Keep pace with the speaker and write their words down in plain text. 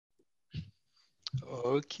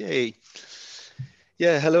Okay.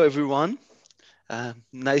 Yeah, hello everyone.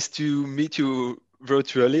 Nice to meet you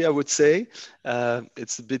virtually, I would say.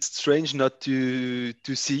 It's a bit strange not to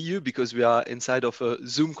see you because we are inside of a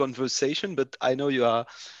Zoom conversation, but I know you are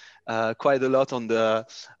quite a lot on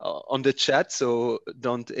the chat, so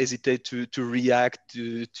don't hesitate to react,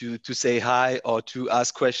 to say hi, or to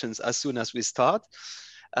ask questions as soon as we start.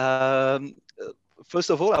 Um,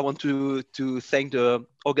 First of all, I want to thank the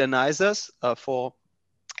organizers for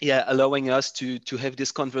allowing us to have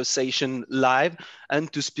this conversation live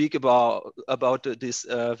and to speak about this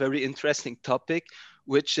very interesting topic,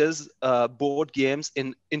 which is board games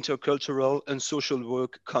in intercultural and social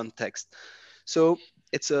work context. So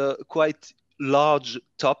it's a quite large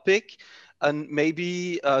topic, and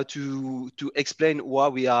maybe to explain why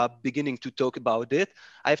we are beginning to talk about it,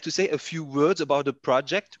 I have to say a few words about the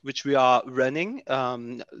project which we are running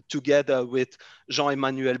together with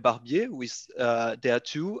Jean-Emmanuel Barbier, who is there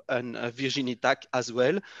too, and Virginie Tacq as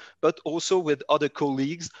well, but also with other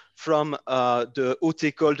colleagues from the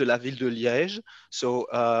Haute École de la Ville de Liège, so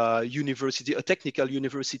university, a technical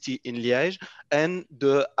university in Liège, and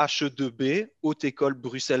the HE2B, Haute École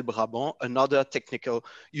Bruxelles-Brabant, another technical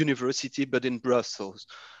university, but in Brussels.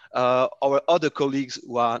 Our other colleagues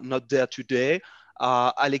who are not there today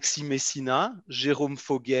are Alexis Messina, Jérôme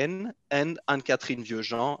Foguen, and Anne-Catherine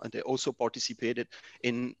Vieuxjean, and they also participated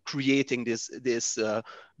in creating this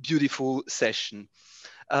beautiful session.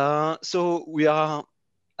 So we are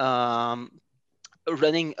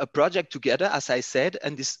running a project together, as I said,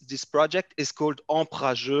 and this project is called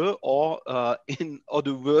Emprageux, or in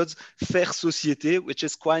other words, faire société, which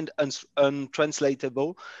is quite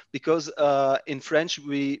untranslatable because in French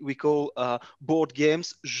we call board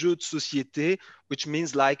games jeux de société, which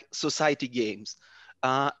means like society games.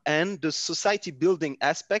 And the society building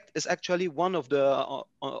aspect is actually one of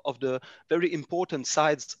the very important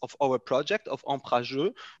sides of our project of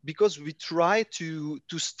Emprageux, because we try to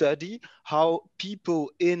study how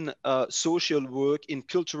people in social work, in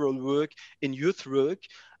cultural work, in youth work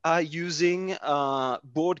are using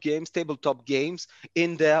board games, tabletop games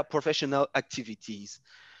in their professional activities.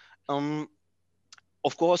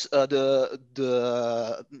 Of course, the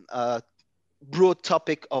broad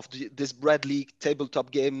topic of this Bradley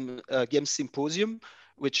tabletop game symposium,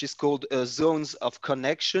 which is called Zones of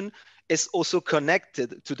Connection, is also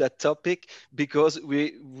connected to that topic, because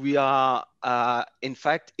we are in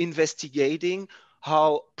fact investigating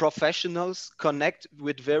how professionals connect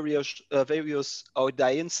with various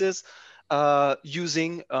audiences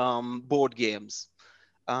using board games.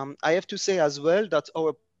 I have to say as well that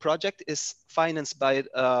our project is financed by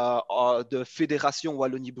the Fédération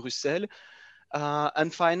Wallonie-Bruxelles,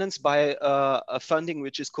 and financed by a funding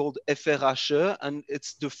which is called FRHE, and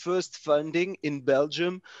it's the first funding in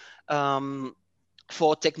Belgium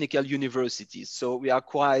for technical universities. So we are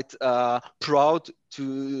quite proud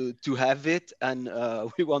to have it, and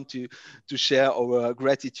we want to share our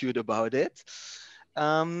gratitude about it.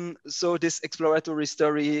 So this exploratory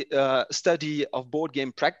study of board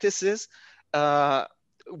game practices,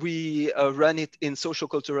 we run it in social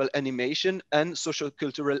cultural animation and social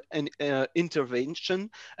cultural intervention.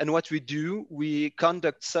 And what we do, we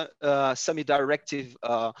conduct semi-directive,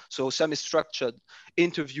 so semi-structured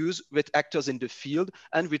interviews with actors in the field,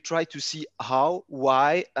 and we try to see how,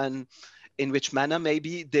 why, and in which manner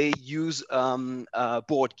maybe they use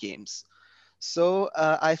board games. So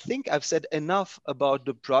I think I've said enough about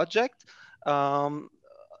the project.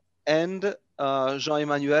 And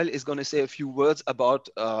Jean-Emmanuel is going to say a few words about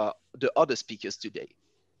the other speakers today.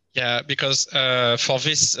 Yeah, because for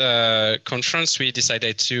this conference, we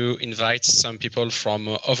decided to invite some people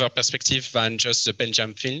from other perspective than just the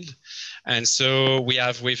Belgian field. And so we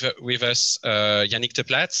have with us Yannick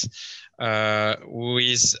Deplaedt, who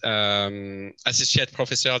is associate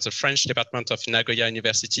professor at the French department of Nagoya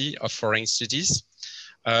University of Foreign Studies.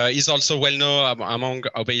 He's also well known among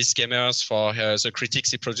hobbyist gamers for the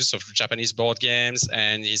critiques he produced of Japanese board games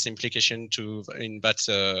and his implication in that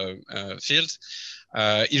field.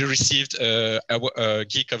 He received a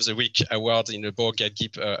Geek of the Week award in the Board Game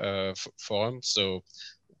Geek forum, so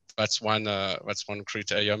that's one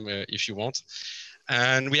criterion if you want.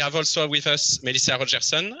 And we have also with us Melissa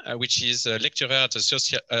Rogerson, which is a lecturer at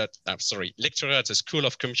the lecturer at the School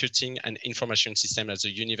of Computing and Information System at the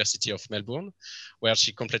University of Melbourne, where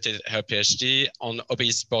she completed her PhD on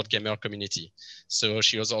hobbyist board gamer community. So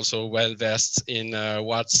she was also well versed in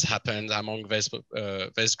what's happened among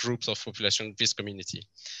these groups of population, this community.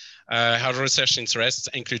 Her research interests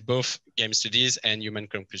include both game studies and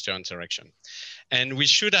human-computer interaction. And we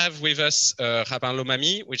should have with us Rabin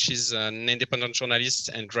Lomami, which is an independent journalist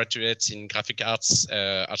and graduate in graphic arts,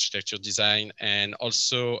 architecture design, and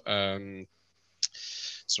also,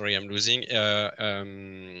 sorry, I'm losing,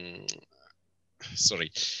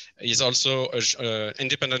 sorry, he's also an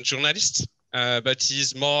independent journalist. But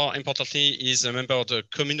he's more importantly, he's a member of the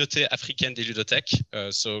Communauté Africaine des Ludothèques,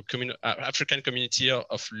 so African community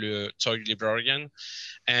of le toy librarian.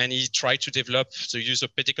 And he tried to develop the use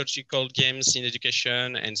of pedagogical games in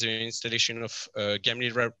education and the installation of game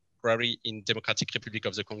library in Democratic Republic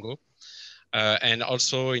of the Congo. And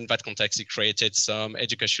also in that context, he created some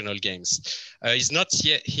educational games. He's not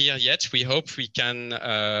yet here yet. We hope we can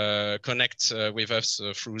connect with us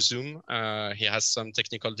through Zoom. He has some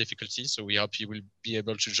technical difficulties, so we hope he will be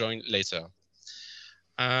able to join later.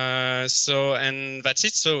 And that's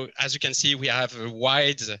it. So as you can see, we have a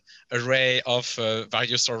wide array of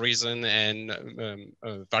various horizons and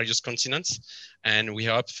various continents. And we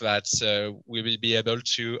hope that we will be able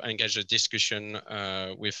to engage a discussion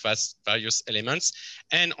with various elements.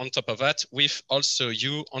 And on top of that, with also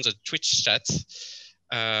you on the Twitch chat.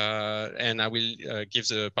 And I will give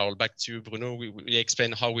the power back to Bruno. We will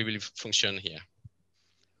explain how we will function here.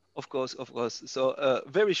 Of course, of course. So a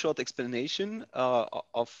very short explanation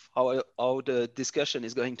of how the discussion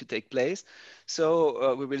is going to take place.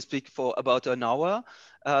 So we will speak for about an hour.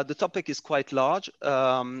 The topic is quite large.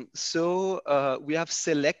 We have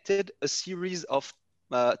selected a series of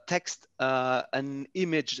text and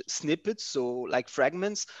image snippets, so like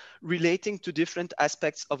fragments relating to different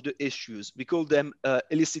aspects of the issues. We call them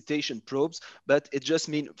elicitation probes, but it just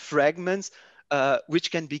means fragments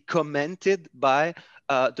which can be commented by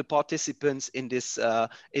the participants in this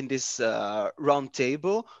round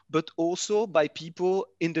table, but also by people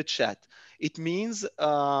in the chat. It means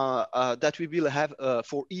that we will have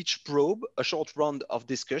for each probe a short round of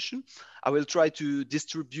discussion. I will try to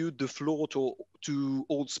distribute the floor to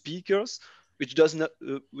all speakers, which does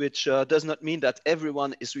not mean that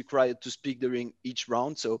everyone is required to speak during each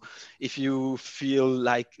round. So if you feel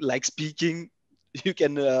like speaking, you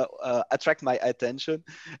can attract my attention,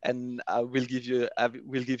 and I will give you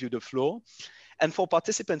the floor. And for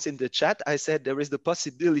participants in the chat, I said there is the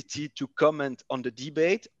possibility to comment on the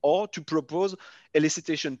debate or to propose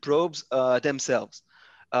elicitation probes themselves.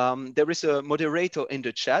 There is a moderator in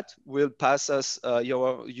the chat who will pass us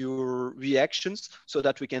your reactions so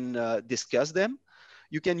that we can discuss them.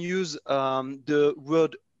 You can use the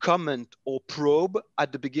word comment or probe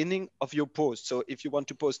at the beginning of your post. So if you want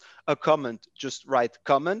to post a comment, just write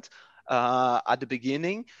comment at the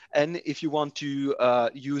beginning. And if you want to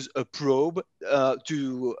use a probe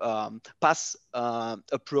to pass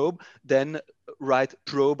a probe, then write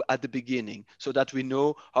probe at the beginning so that we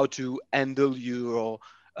know how to handle your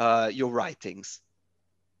writings.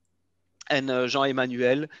 And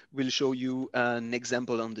Jean-Emmanuel will show you an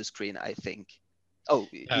example on the screen, I think. Oh,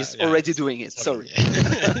 he's already doing it. Sorry.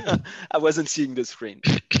 I wasn't seeing the screen.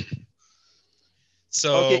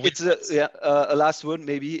 So okay, it's a last word.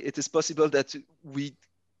 Maybe it is possible that we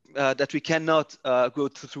cannot go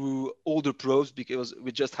through all the probes because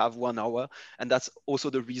we just have 1 hour, and that's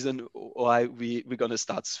also the reason why we're gonna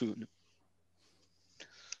start soon.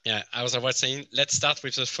 Yeah, as I was saying, let's start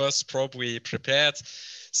with the first probe we prepared.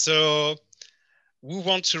 So who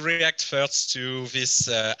want to react first to this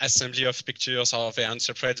assembly of pictures, how they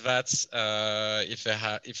interpret that,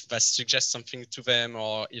 if that suggests something to them,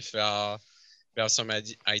 or if there are some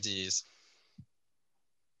ideas?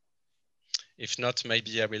 If not,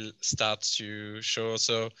 maybe I will start to show.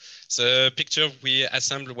 So the picture we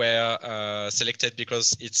assembled were selected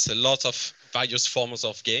because it's a lot of various forms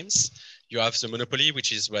of games. You have the Monopoly,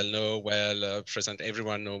 which is well present.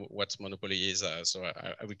 Everyone knows what Monopoly is. So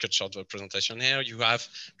I will cut short the presentation here. You have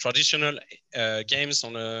traditional games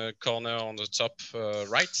on a corner on the top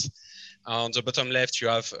right. On the bottom left, you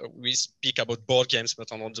have, we speak about board games,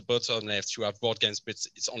 but on the bottom left, you have board games, but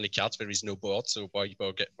it's only cards. There is no board, so board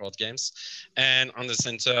games. And on the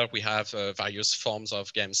center, we have various forms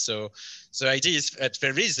of games. So the idea is that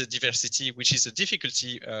there is a diversity, which is a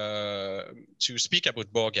difficulty to speak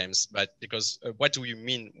about board games, but because what do you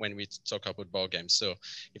mean when we talk about board games? So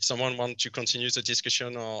if someone wants to continue the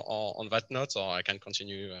discussion or on that note, or I can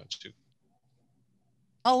continue to.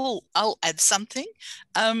 I'll add something.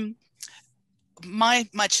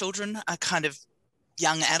 My children are kind of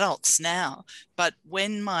young adults now. But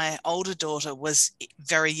when my older daughter was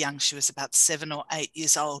very young, she was about 7 or 8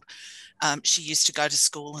 years old, she used to go to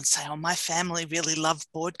school and say, oh, my family really love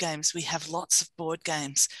board games. We have lots of board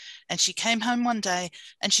games. And she came home one day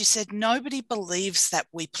and she said, nobody believes that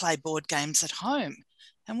we play board games at home.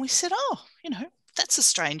 And we said, oh, you know, that's a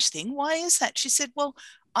strange thing. Why is that? She said, well,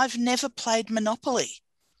 I've never played Monopoly.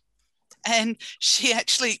 And she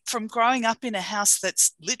actually, from growing up in a house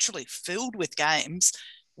that's literally filled with games,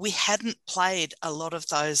 we hadn't played a lot of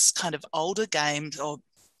those kind of older games or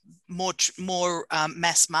more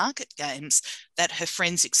mass market games that her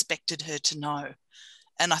friends expected her to know.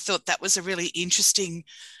 And I thought that was a really interesting,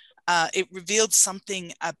 it revealed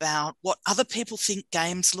something about what other people think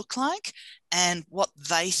games look like and what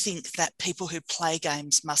they think that people who play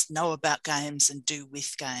games must know about games and do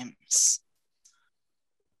with games.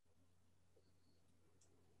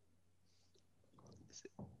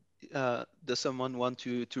 Does someone want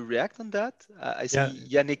to react on that? I see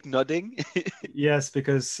Yannick nodding. Yes,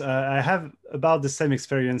 because I have about the same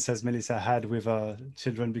experience as Melissa had with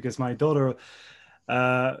children, because my daughter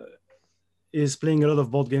is playing a lot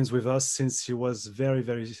of board games with us since she was very,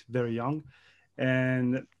 very, very young.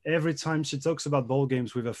 And every time she talks about board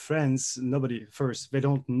games with her friends, they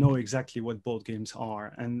don't know exactly what board games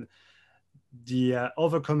are. And the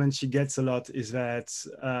other comment she gets a lot is that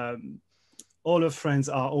all her friends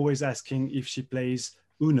are always asking if she plays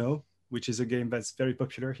Uno, which is a game that's very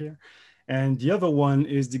popular here. And the other one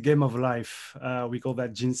is the game of life. We call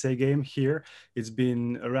that Jinsei game here. It's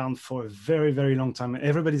been around for a very, very long time.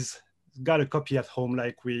 Everybody's got a copy at home,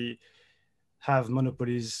 like we have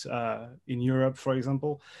monopolies in Europe, for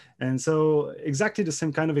example. And so exactly the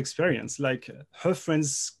same kind of experience. Like her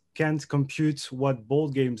friends can't compute what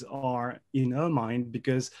board games are in her mind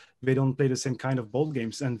because they don't play the same kind of board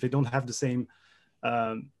games and they don't have the same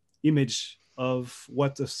image of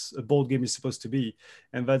what a board game is supposed to be.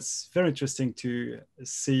 And that's very interesting to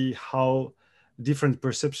see how different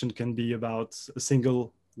perception can be about a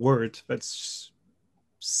single word that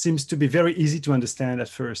seems to be very easy to understand at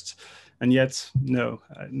first. And yet, no,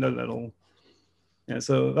 not at all. Yeah,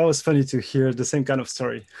 so that was funny to hear the same kind of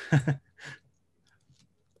story.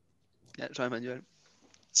 Yeah, Jean-Emmanuel.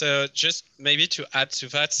 So just maybe to add to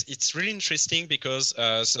that, it's really interesting because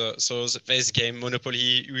so this game,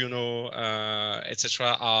 Monopoly, Uno,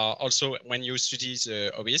 etc., are also when you study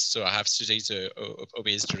the hobbies. So I have studied the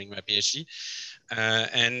hobbies during my PhD,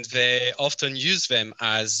 and they often use them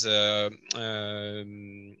as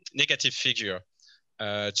negative figure.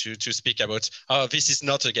 To speak about, oh, this is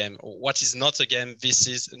not a game. What is not a game?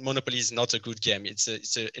 Monopoly is not a good game. It's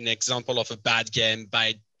an example of a bad game,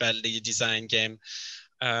 badly designed game.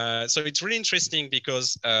 So it's really interesting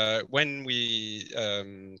because when we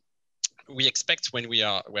expect when we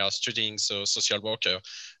are studying social worker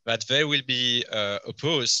that they will be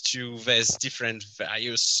opposed to this different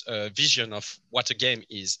various vision of what a game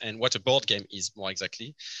is and what a board game is more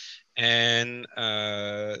exactly. And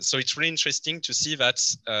so it's really interesting to see that,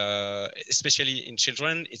 especially in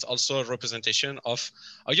children, it's also a representation of,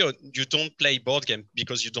 oh, you don't play board game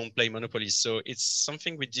because you don't play Monopoly. So it's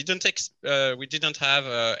something we didn't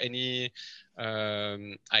have any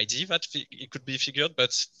idea that it could be figured,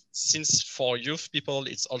 but since for youth people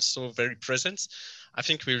it's also very present, I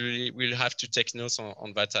think we'll have to take notes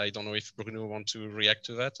on that. I don't know if Bruno wants to react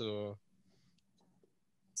to that or.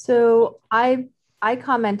 So I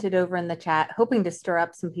commented over in the chat, hoping to stir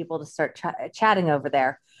up some people to start chatting over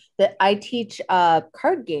there, that I teach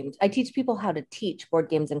card games. I teach people how to teach board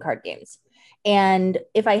games and card games. And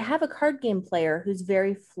if I have a card game player who's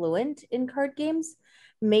very fluent in card games,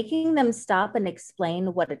 making them stop and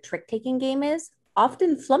explain what a trick-taking game is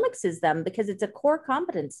often flummoxes them because it's a core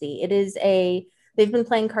competency. They've been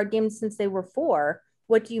playing card games since they were 4.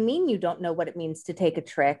 What do you mean you don't know what it means to take a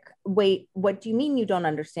trick? Wait, what do you mean you don't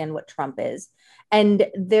understand what trump is? And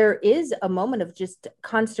there is a moment of just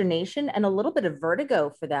consternation and a little bit of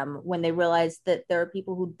vertigo for them when they realize that there are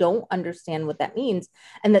people who don't understand what that means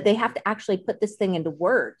and that they have to actually put this thing into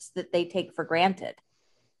words that they take for granted.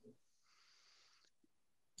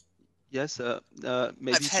 Yes,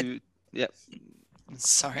 maybe yeah.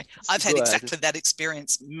 Sorry, I've had exactly that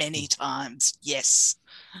experience many times. Yes.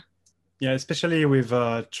 Yeah, especially with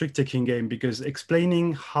a trick-taking game, because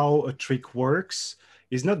explaining how a trick works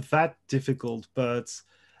is not that difficult, but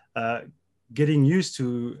getting used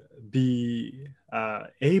to be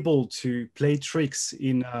able to play tricks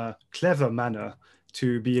in a clever manner,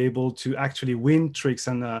 to be able to actually win tricks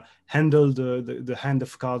and handle the hand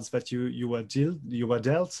of cards that you were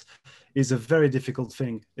dealt is a very difficult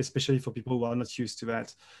thing, especially for people who are not used to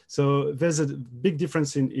that. So there's a big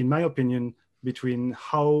difference in my opinion between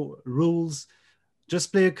how rules,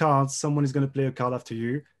 just play a card, someone is going to play a card after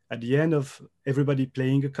you. At the end of everybody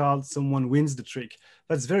playing a card, someone wins the trick.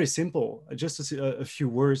 That's very simple, just a few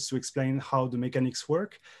words to explain how the mechanics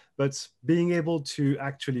work, but being able to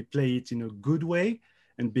actually play it in a good way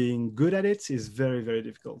and being good at it is very, very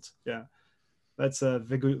difficult. Yeah, that's a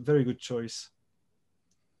very good choice.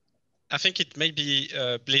 I think it may be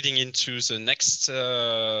bleeding into the next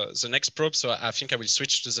probe, so I think I will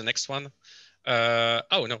switch to the next one.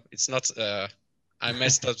 Oh no, it's not. I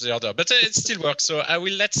messed up the order, but it still works. So I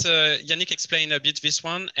will let Yannick explain a bit this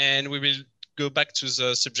one, and we will go back to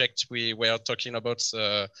the subject we were talking about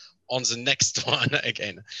on the next one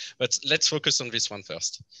again. But let's focus on this one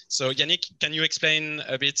first. So Yannick, can you explain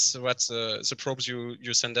a bit what the probes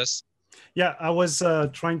you send us? Yeah, I was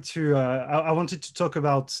trying to, I wanted to talk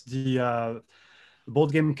about the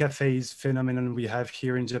board game cafes phenomenon we have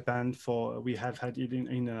here in Japan. We have had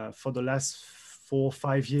it for the last 4 or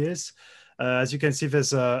 5 years. As you can see,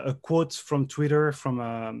 there's a quote from Twitter from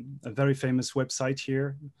a very famous website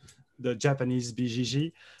here, the Japanese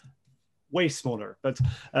BGG, way smaller, but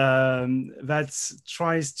that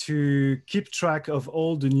tries to keep track of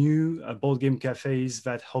all the new board game cafes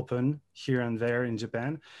that open here and there in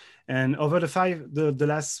Japan. And over the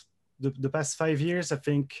past 5 years, I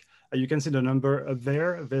think you can see the number up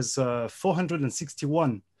there. There's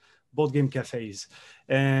 461 board game cafes.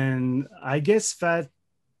 And I guess that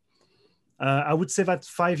I would say that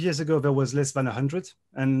 5 years ago, there was less than 100.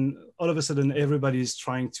 And all of a sudden, everybody is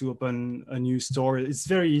trying to open a new store. It's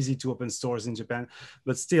very easy to open stores in Japan,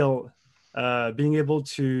 but still being able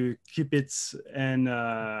to keep it and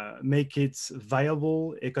make it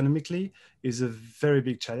viable economically is a very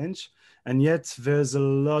big challenge. And yet there's a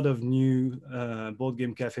lot of new board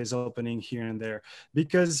game cafes opening here and there,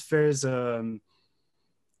 because there's,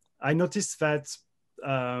 I noticed that,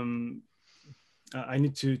 I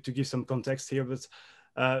need to give some context here, but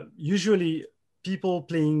usually people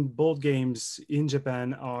playing board games in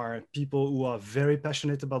Japan are people who are very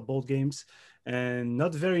passionate about board games and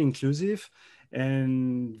not very inclusive.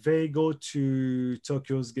 And they go to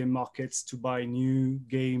Tokyo's game markets to buy new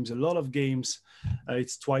games, a lot of games.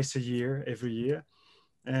 It's twice a year, every year.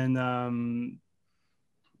 And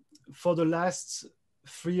for the last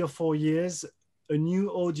 3 or 4 years, a new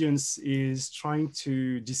audience is trying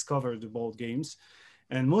to discover the board games,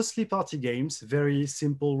 and mostly party games, very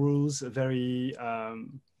simple rules, very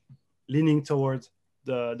leaning toward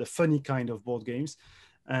the funny kind of board games.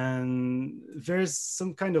 And there's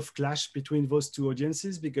some kind of clash between those two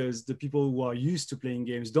audiences, because the people who are used to playing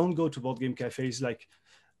games don't go to board game cafes. Like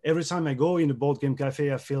every time I go in a board game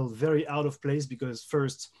cafe, I feel very out of place, because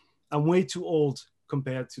first, I'm way too old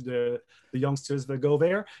compared to the youngsters that go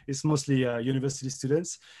there. It's mostly university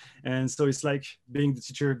students. And so it's like being the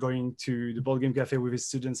teacher going to the board game cafe with his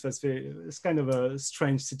students. It's kind of a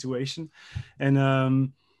strange situation.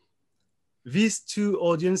 And these two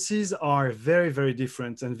audiences are very, very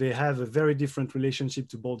different, and they have a very different relationship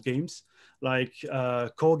to board games. Like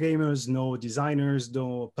core gamers know designers,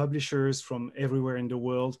 know publishers from everywhere in the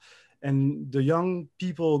world. And the young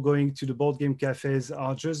people going to the board game cafes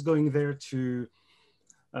are just going there to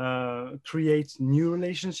create new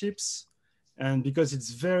relationships. And because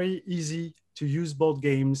it's very easy to use board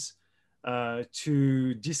games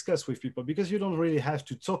to discuss with people, because you don't really have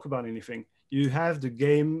to talk about anything. You have the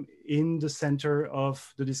game in the center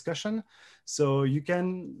of the discussion. So you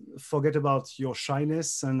can forget about your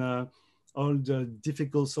shyness and all the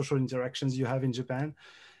difficult social interactions you have in Japan.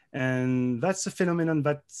 And that's a phenomenon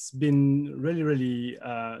that's been really, really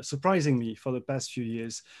surprising me for the past few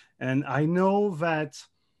years. And I know that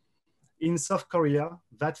in South Korea,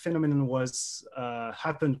 that phenomenon was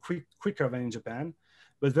happened quicker than in Japan,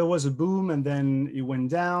 but there was a boom and then it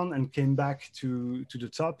went down and came back to the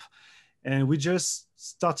top. And we're just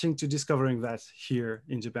starting to discovering that here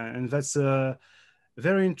in Japan. And that's a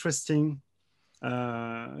very interesting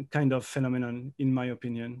kind of phenomenon, in my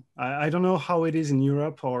opinion. I don't know how it is in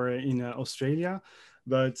Europe or in Australia,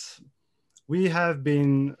 but we have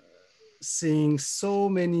been seeing so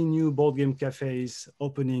many new board game cafes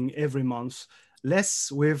opening every month,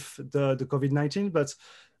 less with the COVID-19, but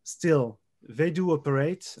still they do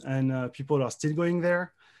operate, and people are still going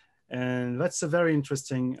there. And that's a very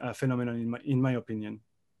interesting phenomenon in my opinion.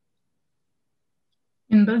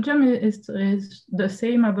 In Belgium, it's the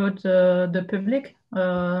same about the public.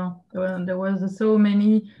 There was so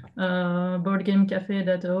many board game cafe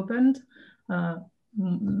that opened,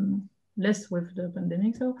 less with the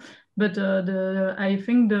pandemic. So, but I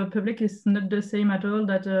think the public is not the same at all.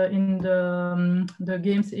 That in the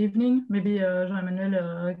games evening, maybe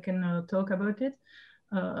Jean-Emmanuel can talk about it.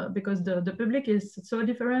 because the public is so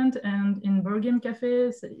different, and in board game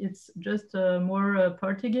cafes it's just more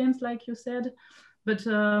party games, like you said. But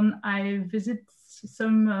I visit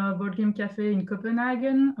some board game cafe in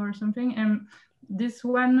Copenhagen or something, and this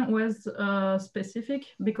one was specific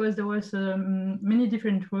because there was many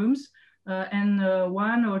different rooms, and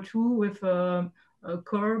one or two with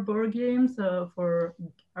core board games for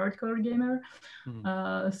hardcore gamer.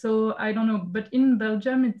 So I don't know, but in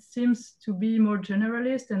Belgium it seems to be more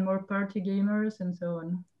generalist and more party gamers and so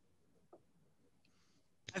on.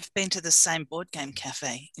 I've been to the same board game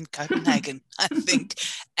cafe in Copenhagen, I think.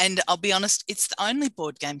 And I'll be honest, it's the only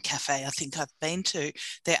board game cafe I think I've been to.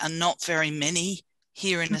 There are not very many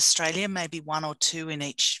here in Australia, maybe one or two in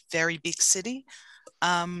each very big city.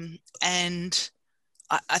 And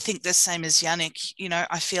I think the same as Yannick, you know,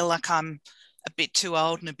 I feel like I'm a bit too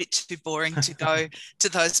old and a bit too boring to go to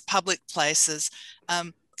those public places.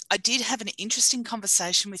 I did have an interesting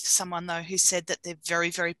conversation with someone, though, who said that they're very,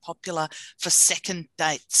 very popular for second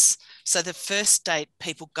dates. So the first date,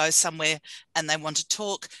 people go somewhere and they want to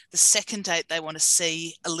talk. The second date, they want to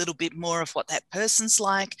see a little bit more of what that person's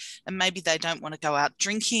like. And maybe they don't want to go out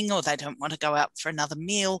drinking, or they don't want to go out for another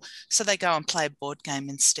meal. So they go and play a board game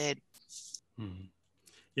instead.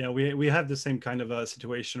 Yeah, we have the same kind of a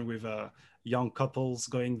situation with young couples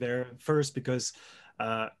going there first, because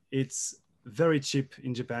it's very cheap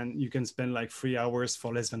in Japan. You can spend like 3 hours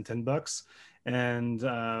for less than $10, and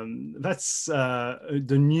that's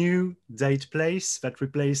the new date place that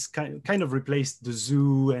kind of replaced the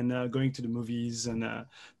zoo and going to the movies and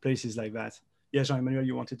places like that. Yeah, Jean-Emmanuel,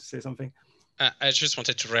 you wanted to say something? I just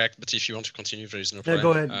wanted to react, but if you want to continue, there is no Yeah,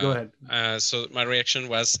 problem. go ahead. So my reaction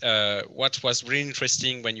was, what was really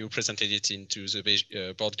interesting when you presented it into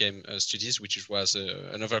the board game studies, which was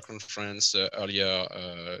another conference earlier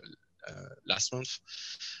last month,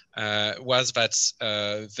 was that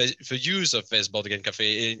the use of this board game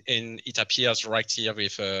cafe, in it appears right here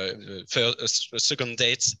with a second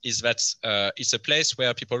date, is that it's a place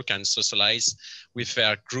where people can socialize with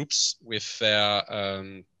their groups, with their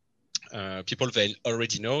people they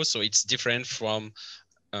already know. So it's different from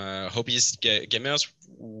hobbyist gamers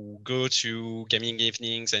who go to gaming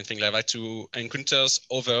evenings and things like that to encounters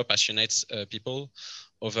other passionate people,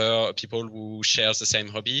 other people who share the same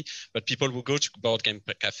hobby, but people who go to board game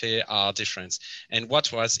cafe are different. And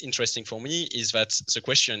what was interesting for me is that the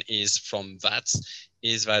question is from that,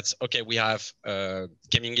 is that, okay, we have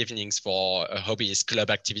gaming evenings for hobbies,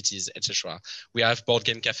 club activities, etc. We have board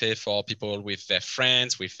game cafe for people with their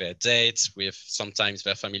friends, with their dates, with sometimes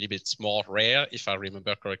their family, but it's more rare, if I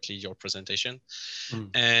remember correctly, your presentation.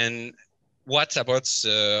 And what about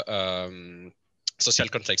the social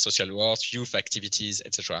context, social work, youth activities,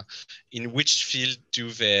 etc.? In which field do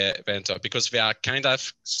they enter? Because they are kind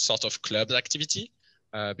of sort of club activity,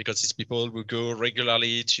 because it's people who go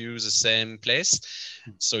regularly to the same place.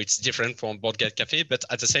 So it's different from board game cafe, but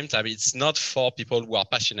at the same time, it's not for people who are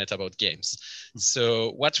passionate about games.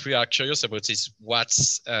 So what we are curious about is what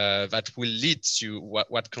that will lead to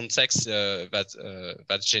what context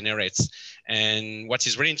that generates. And what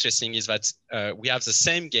is really interesting is that we have the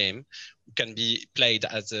same game can be played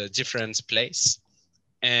at a different place.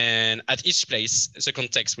 And at each place, the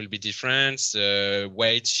context will be different. The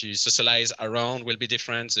way to socialize around will be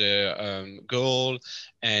different. The goal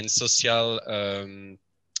and social,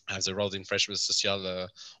 as a word in French was social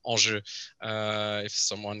enjeu. If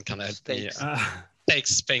someone can help me.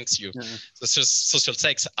 Takes, thanks you. Yeah. The social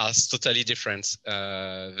stakes are totally different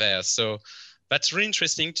there. So that's really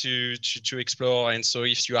interesting to explore. And so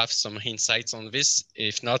if you have some insights on this,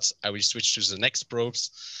 if not, I will switch to the next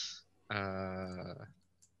probes.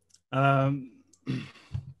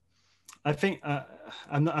 I think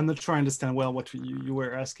I'm not sure I understand well what you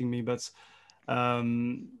were asking me, but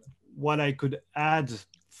what I could add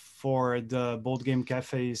for the board game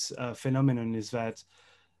cafes phenomenon is that,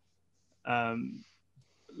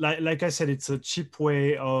 like I said, it's a cheap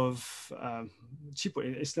way of cheap way.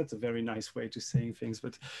 It's not a very nice way to saying things,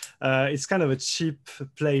 but it's kind of a cheap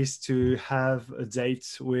place to have a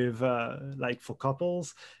date with, like for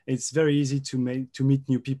couples. It's very easy to meet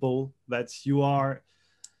new people that you are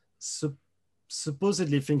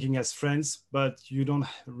supposedly thinking as friends, but you don't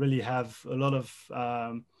really have a lot of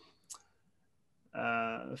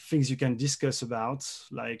things you can discuss about,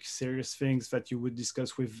 like serious things that you would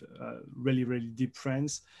discuss with really, really deep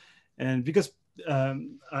friends. And because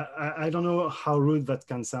I don't know how rude that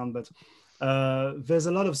can sound, but there's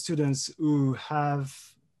a lot of students who have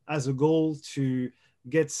as a goal to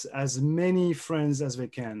get as many friends as they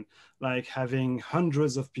can, like having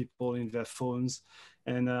hundreds of people in their phones.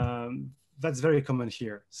 And that's very common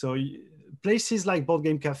here. So places like board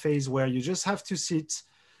game cafes where you just have to sit,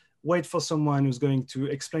 wait for someone who's going to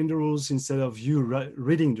explain the rules instead of you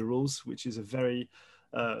reading the rules, which is a very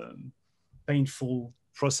painful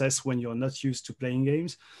process when you're not used to playing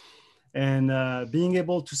games. And being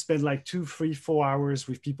able to spend like 2, 3, 4 hours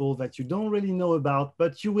with people that you don't really know about,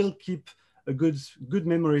 but you will keep a good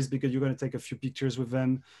memories because you're going to take a few pictures with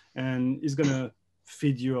them, and it's going to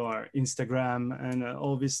feed your Instagram and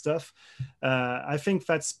all this stuff. I think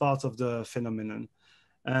that's part of the phenomenon.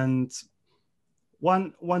 And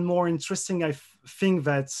one more interesting thing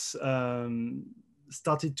that's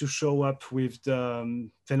started to show up with the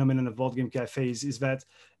phenomenon of board game cafes is that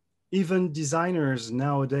even designers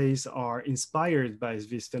nowadays are inspired by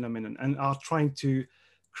this phenomenon and are trying to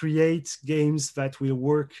create games that will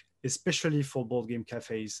work especially for board game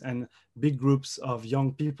cafes and big groups of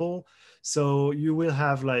young people. So you will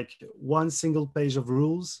have like one single page of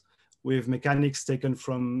rules with mechanics taken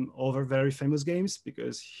from other very famous games,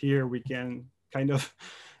 because here we can kind of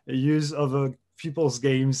use other people's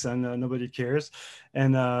games and nobody cares,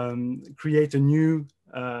 and create a new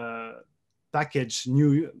package,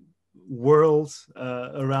 new world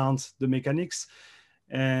around the mechanics.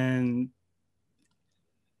 And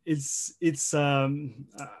it's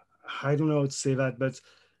I don't know how to say that, but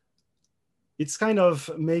it's kind of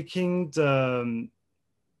making the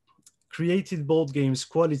created board games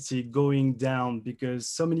quality going down because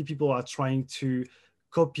so many people are trying to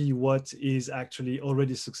copy what is actually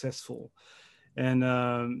already successful. And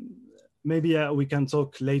maybe we can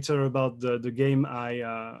talk later about the game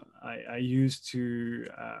I used to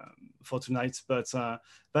for tonight, but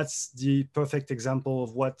that's the perfect example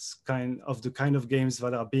of the kind of games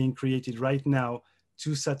that are being created right now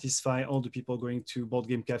to satisfy all the people going to board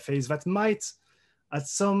game cafes that might at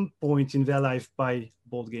some point in their life buy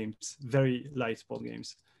board games, very light board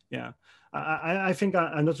games. Yeah, I think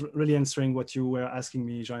I'm not really answering what you were asking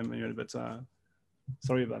me, Jean-Emmanuel, but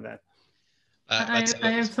sorry about that. I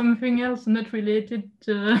have something else not related,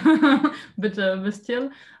 but still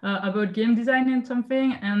about game design and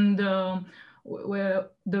something, and where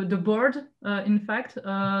the board, in fact,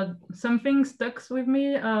 something stuck with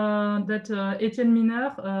me that Etienne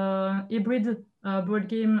Mineur, hybrid board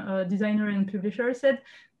game designer and publisher, said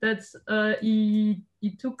that he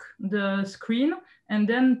took the screen and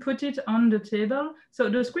then put it on the table. So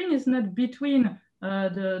the screen is not between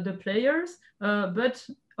the players, but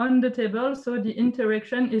on the table, so the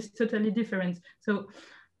interaction is totally different. So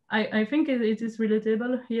I think it is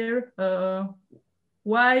relatable here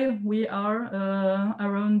why we are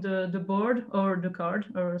around the board or the card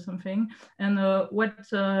or something, and what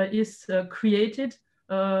is created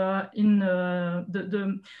in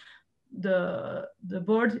the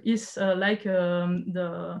board is like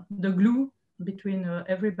the glue between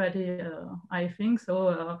everybody, I think.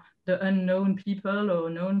 So the unknown people or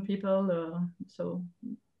known people. So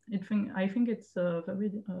I think it's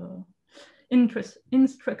very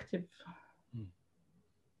instructive.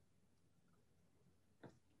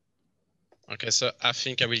 Okay, so I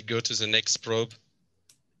think I will go to the next probe,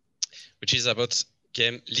 which is about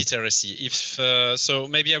game literacy. So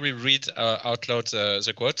maybe I will read out loud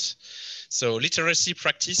the quote. So literacy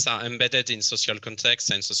practice are embedded in social contexts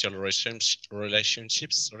and social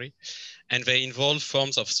relationships, and they involve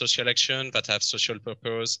forms of social action that have social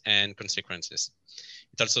purpose and consequences.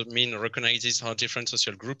 It also recognizes how different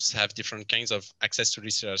social groups have different kinds of access to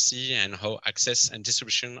literacy and how access and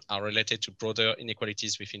distribution are related to broader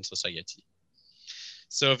inequalities within society.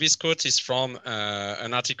 So this quote is from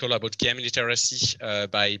an article about game literacy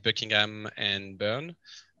by Buckingham and Byrne.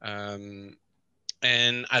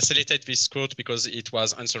 And I selected this quote because it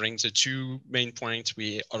was answering the two main points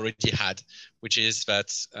we already had, which is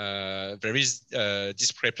that there is a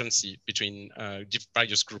discrepancy between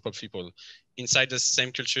various group of people inside the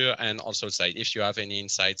same culture and also outside. If you have any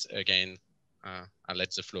insights, again, I'll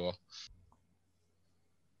let the floor.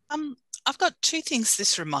 I've got two things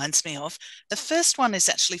this reminds me of. The first one is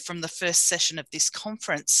actually from the first session of this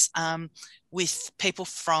conference with people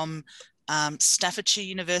from Staffordshire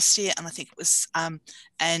University, and I think it was, and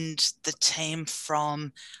the team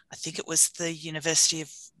from, I think it was the University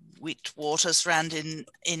of Witwatersrand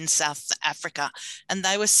in South Africa. And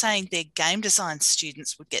they were saying their game design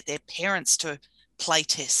students would get their parents to play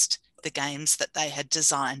test the games that they had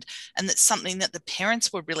designed. And that's something that the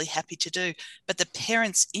parents were really happy to do. But the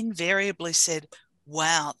parents invariably said,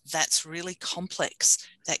 wow, that's really complex.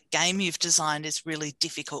 That game you've designed is really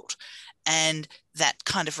difficult. And that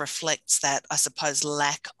kind of reflects that, I suppose,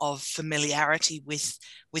 lack of familiarity with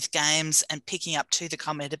games, and picking up to the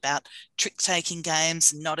comment about trick-taking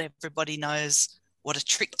games. Not everybody knows what a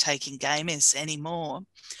trick-taking game is anymore.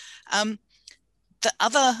 The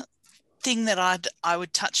other thing that I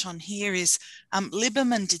would touch on here is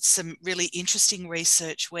Lieberman did some really interesting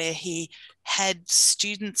research where he had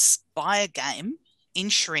students buy a game in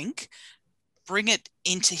shrink, bring it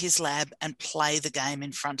into his lab and play the game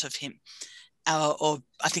in front of him. Or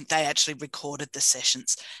I think they actually recorded the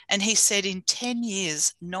sessions. And he said in 10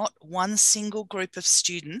 years, not one single group of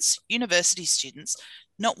students, university students,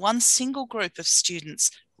 not one single group of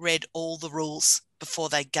students read all the rules before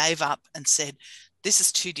they gave up and said, this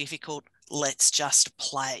is too difficult, let's just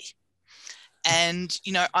play. And,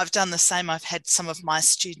 you know, I've done the same. I've had some of my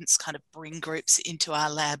students kind of bring groups into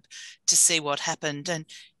our lab to see what happened. And,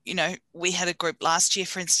 you know, we had a group last year,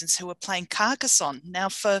 for instance, who were playing Carcassonne. Now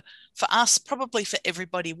for us, probably for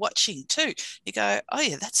everybody watching too, you go, oh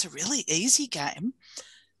yeah, that's a really easy game.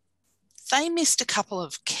 They missed a couple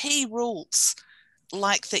of key rules,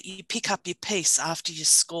 like that you pick up your piece after you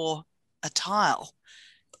score a tile.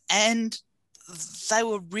 And they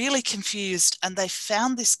were really confused and they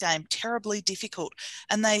found this game terribly difficult.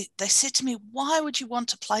 And they said to me, why would you want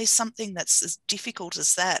to play something that's as difficult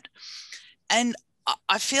as that? And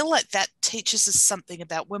I feel like that teaches us something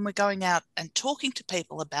about when we're going out and talking to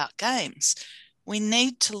people about games. We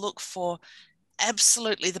need to look for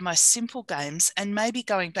absolutely the most simple games, and maybe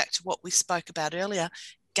going back to what we spoke about earlier,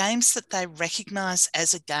 games that they recognize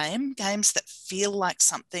as a game, games that feel like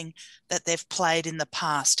something that they've played in the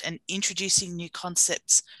past, and introducing new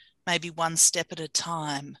concepts maybe one step at a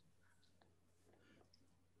time.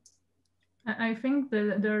 I think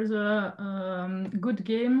that there's a good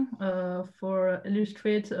game for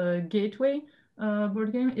illustrate gateway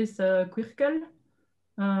board game is Quirkel.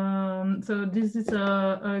 So this is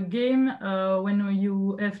a game when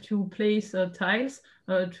you have to place tiles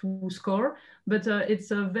to score, but it's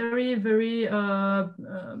a very, very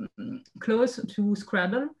close to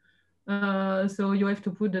Scrabble. So you have to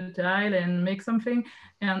put the tile and make something.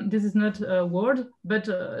 And this is not a word, but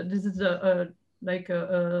this is like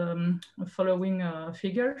a following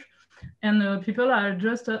figure. And people are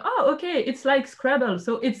just, oh, okay, it's like Scrabble,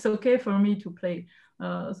 so it's okay for me to play.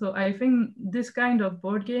 So I think this kind of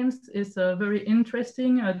board games is very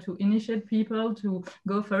interesting to initiate people to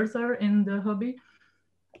go further in the hobby.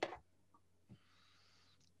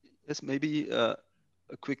 Yes, maybe a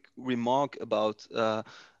quick remark about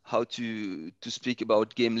how to speak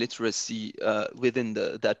about game literacy within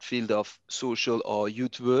that field of social or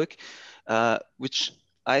youth work, which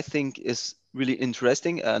I think is really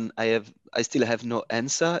interesting, and I still have no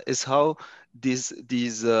answer, is how these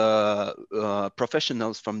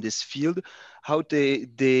professionals from this field, how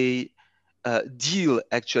they deal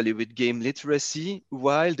actually with game literacy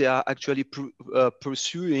while they are actually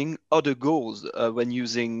pursuing other goals when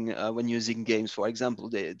using games. For example,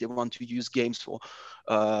 they want to use games for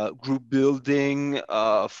group building,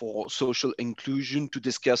 for social inclusion, to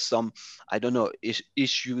discuss some, I don't know,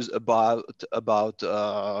 issues about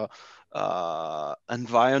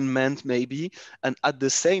environment maybe, and at the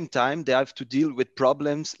same time they have to deal with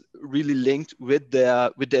problems really linked with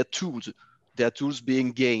their tools. Their tools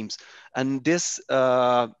being games. And this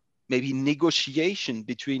maybe negotiation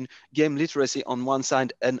between game literacy on one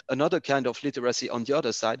side and another kind of literacy on the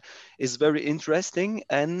other side is very interesting.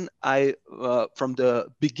 And I, from the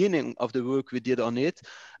beginning of the work we did on it,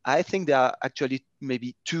 I think there are actually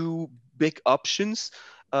maybe two big options.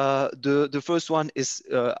 The first one is,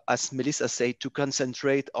 as Melissa said, to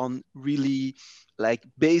concentrate on really like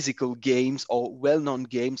basic games or well-known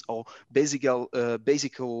games or basic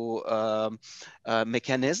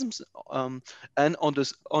mechanisms, and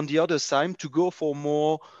on the other side to go for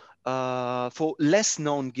more for less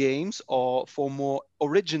known games or for more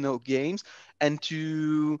original games, and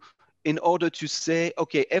in order to say,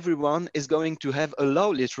 okay, everyone is going to have a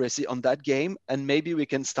low literacy on that game, and maybe we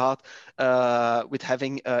can start with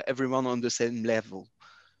having everyone on the same level.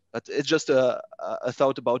 But it's just a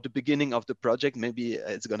thought about the beginning of the project. Maybe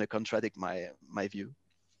it's going to contradict my view.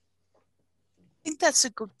 I think that's a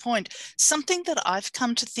good point. Something that I've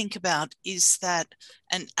come to think about is that,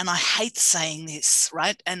 and I hate saying this,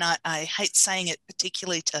 right? And I hate saying it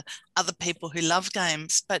particularly to other people who love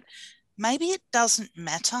games, but maybe it doesn't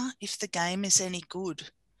matter if the game is any good.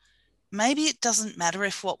 Maybe it doesn't matter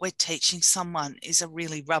if what we're teaching someone is a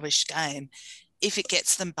really rubbish game, if it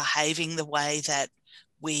gets them behaving the way that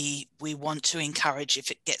we want to encourage,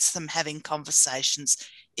 if it gets them having conversations,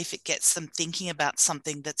 if it gets them thinking about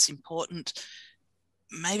something that's important.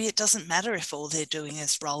 Maybe it doesn't matter if all they're doing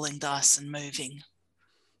is rolling dice and moving.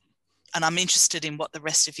 And I'm interested in what the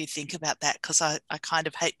rest of you think about that, because I kind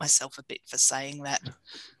of hate myself a bit for saying that.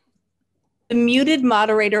 The muted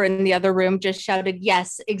moderator in the other room just shouted,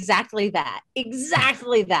 yes, exactly that.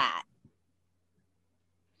 Exactly that.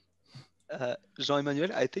 Jean-Emmanuel,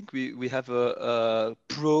 I think we have a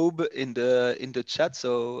probe in the chat,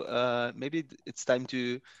 so maybe it's time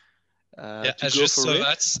to I go just for saw it.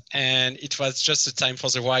 that, and it was just the time for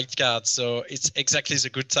the white card, so it's exactly the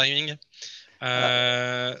good timing.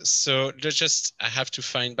 So just I have to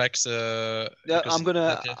find back the. Yeah, I'm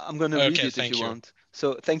gonna read okay, it if you you. want.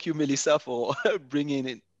 So thank you, Melissa, for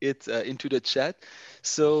bringing it into the chat.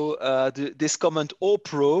 So this comment or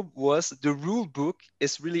probe was the rule book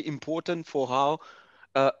is really important for how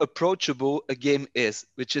approachable a game is,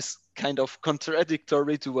 which is kind of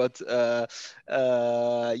contradictory to what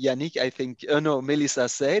Yannick, I think, no, Melissa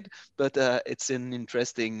said, but it's an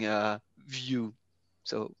interesting view.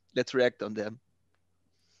 So let's react on them.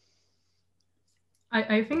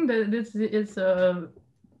 I think that this is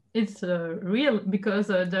it's real because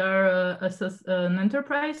there an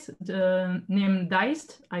enterprise named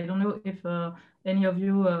Diced. I don't know if any of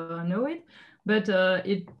you know it, but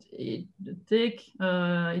it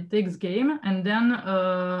takes game and then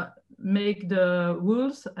make the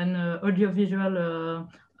rules an audiovisual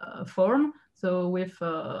form. So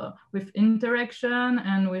with interaction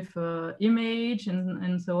and with image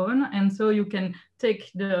and so on, and so you can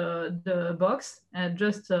take the box and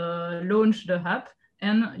just launch the app,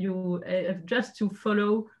 and you have just to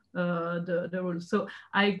follow the rules. So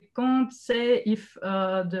I can't say if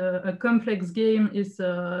a complex game is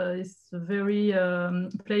very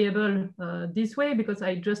playable this way, because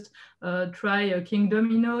I just try a King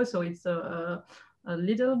Domino, so it's a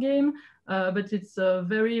little game, but it's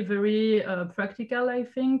very, very practical, I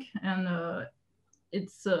think, and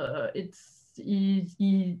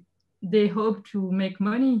they hope to make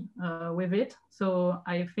money with it. So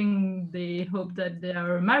I think they hope that there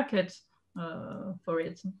are a market for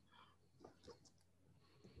it.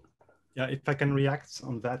 Yeah, if I can react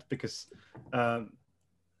on that, because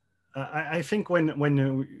I think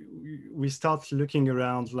when we start looking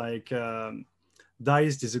around, like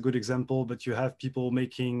Diced is a good example, but you have people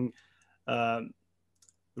making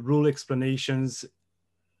rule explanations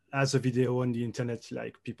as a video on the internet,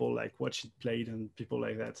 like people like Watch It Played and people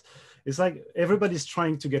like that. It's like everybody's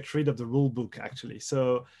trying to get rid of the rule book, actually.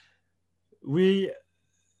 So we,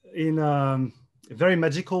 in a very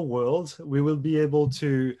magical world, we will be able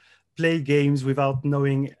to play games without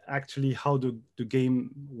knowing actually how the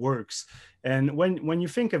game works. And when you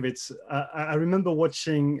think of it, I remember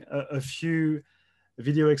watching a few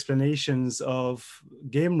video explanations of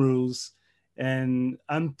game rules, and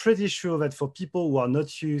I'm pretty sure that for people who are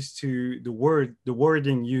not used to the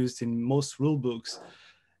wording used in most rule books,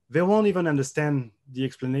 they won't even understand the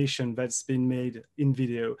explanation that's been made in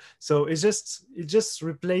video. So it just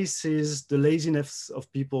replaces the laziness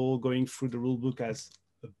of people going through the rule book as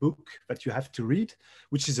a book that you have to read,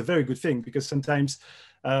 which is a very good thing, because sometimes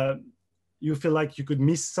you feel like you could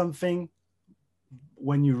miss something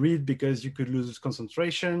when you read, because you could lose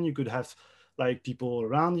concentration, you could have like people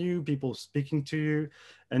around you, people speaking to you.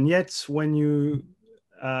 And yet when you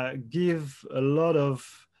give a lot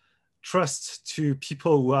of trust to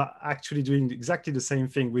people who are actually doing exactly the same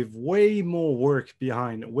thing with way more work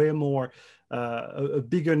behind, way more, a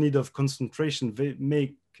bigger need of concentration, they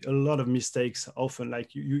make a lot of mistakes often.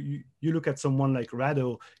 Like you look at someone like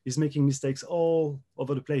Rado, is making mistakes all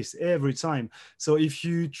over the place every time. So if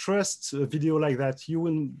you trust a video like that, you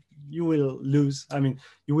will lose. I mean,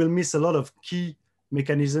 you will miss a lot of key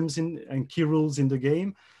mechanisms and key rules in the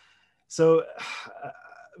game. So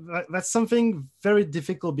that's something very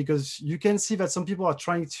difficult, because you can see that some people are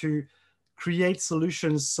trying to create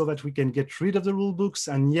solutions so that we can get rid of the rule books,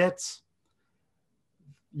 and yet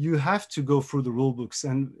you have to go through the rule books.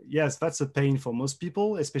 And yes, that's a pain for most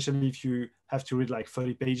people, especially if you have to read like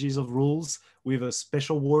 30 pages of rules with a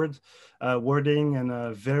special wording and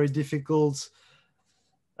a very difficult,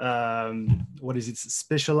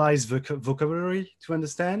 specialized vocabulary to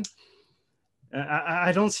understand.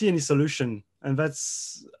 I don't see any solution. And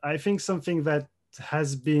that's, I think, something that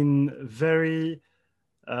has been very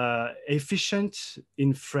efficient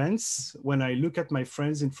in France. When I look at my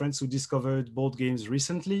friends in France who discovered board games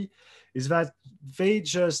recently, is that they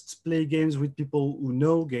just play games with people who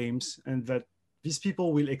know games, and that these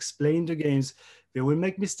people will explain the games. They will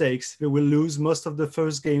make mistakes. They will lose most of the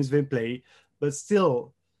first games they play, but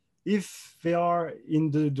still, if they are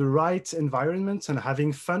in the right environment and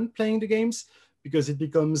having fun playing the games, because it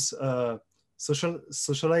becomes a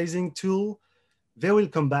socializing tool, they will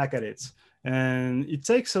come back at it. And it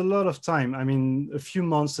takes a lot of time. I mean, a few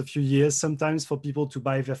months, a few years, sometimes, for people to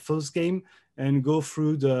buy their first game and go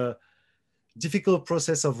through the difficult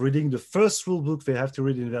process of reading the first rule book they have to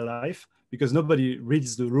read in their life, because nobody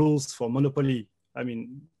reads the rules for Monopoly. I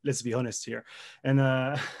mean, let's be honest here. And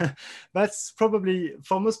that's probably,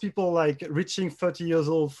 for most people, like reaching 30 years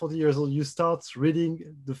old, 40 years old, you start reading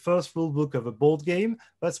the first rule book of a board game.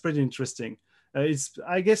 That's pretty interesting.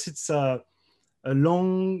 I guess it's a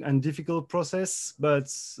long and difficult process, but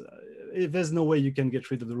there's no way you can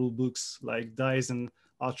get rid of the rule books like Dyson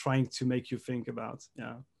are trying to make you think about.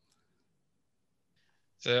 Yeah.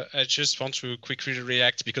 So I just want to quickly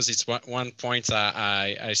react, because it's one point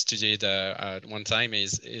I studied one time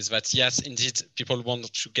is that, yes, indeed, people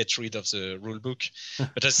want to get rid of the rule book,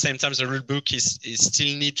 but at the same time, the rule book is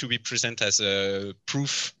still need to be present as a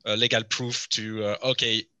proof, a legal proof to,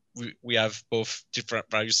 okay, we have both different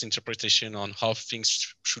various interpretation on how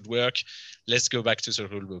things should work. Let's go back to the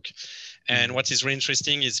rule book. And what is really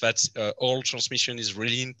interesting is that all transmission is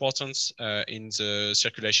really important in the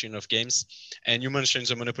circulation of games. And you mentioned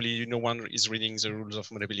the Monopoly, no one is reading the rules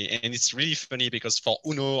of Monopoly. And it's really funny because for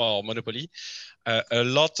Uno or Monopoly, a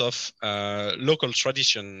lot of local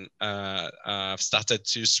tradition have started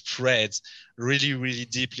to spread really, really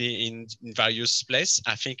deeply in various places.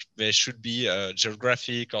 I think there should be a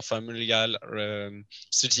geographic or familial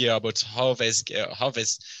study about how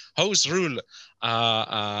those rules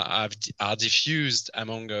are diffused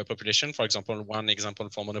among population. For example, one example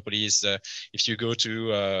for Monopoly is if you go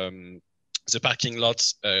to the parking lot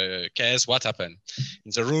case, what happened?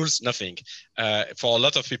 In the rules, nothing. For a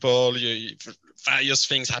lot of people, various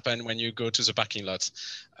things happen when you go to the parking lot.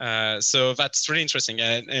 So that's really interesting.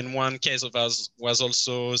 And one case of us was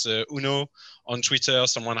also the Uno. On Twitter,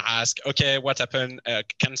 someone asked, okay, what happened?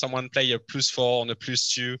 Can someone play a +4 on a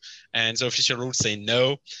 +2? And the official rules say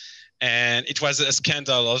no. And it was a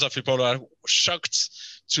scandal. A lot of people are shocked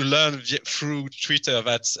to learn through Twitter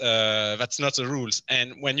that that's not the rules.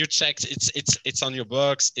 And when you checked, it's on your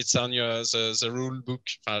box, it's on your the rule book.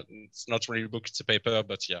 It's not really a book, it's a paper,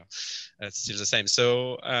 but yeah, it's still the same.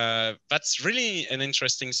 So that's really an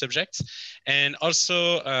interesting subject. And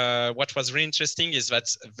also, what was really interesting is that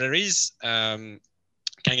there is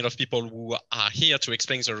kind of people who are here to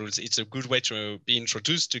explain the rules. It's a good way to be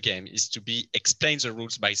introduced to game, is to be explained the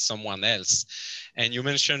rules by someone else. And you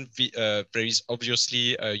mentioned there is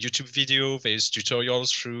obviously a YouTube video, there's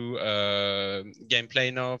tutorials through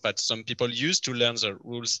gameplay now that some people use to learn the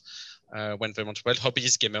rules when they want to play.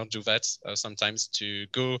 Hobbyist gamers do that sometimes, to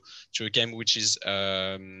go to a game which is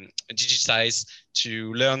digitized,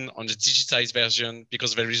 to learn on the digitized version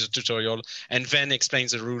because there is a tutorial, and then explain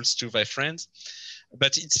the rules to their friends.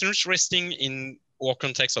 But it's interesting in our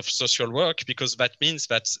context of social work, because that means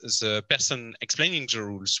that the person explaining the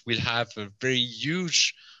rules will have a very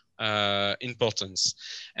huge importance.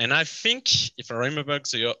 And I think, if I remember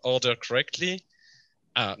the order correctly,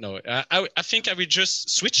 no, I think I will just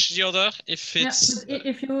switch the order if it's... Yeah,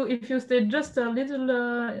 if you stay just a little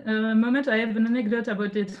moment, I have an anecdote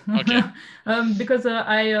about it. Okay. Because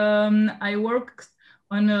I worked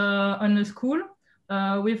on a school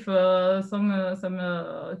with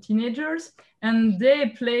some teenagers, and they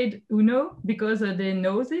played Uno because they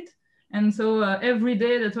knows it. And so every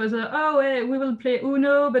day that was, we will play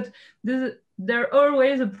Uno, but there's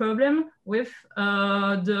always a problem with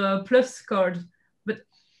the plus card. But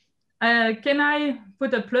can I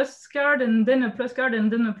put a plus card and then a plus card and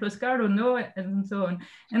then a plus card, or no, and so on.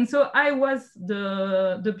 And so I was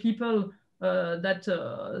the people that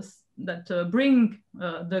bring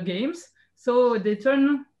the games. So they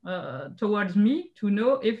turn towards me to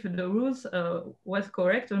know if the rules was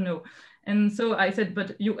correct or no. And so I said,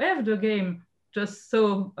 but you have the game, just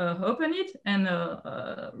so open it and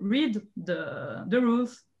read the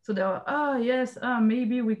rules. So they were, yes,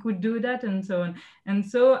 maybe we could do that, and so on. And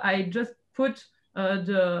so I just put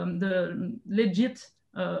the legit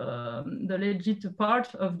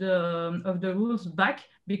part of the rules back,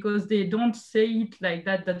 because they don't say it like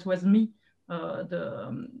that. That was me.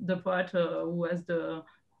 The part was the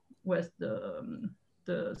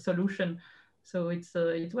solution. So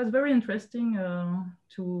it was very interesting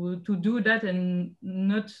to do that, and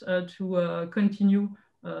not to continue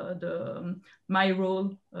my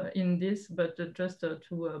role in this, but just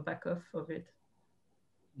to back off of it.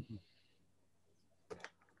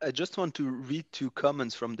 I just want to read two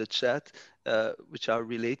comments from the chat, which are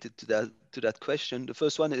related to that question. The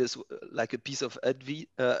first one is like a piece of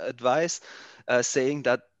advice, saying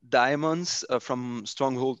that Diamonds from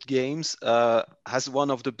Stronghold Games has one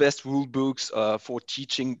of the best rule books for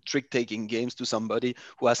teaching trick-taking games to somebody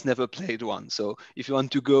who has never played one. So if you want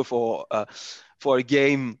to go for a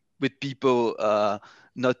game with people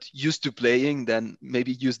not used to playing, then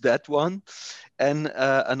maybe use that one. And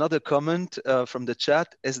another comment from the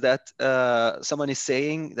chat is that someone is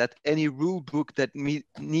saying that any rule book that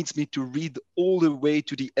needs me to read all the way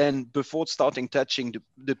to the end before starting touching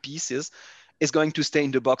the pieces is going to stay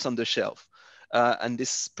in the box on the shelf. And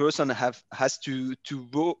this person has to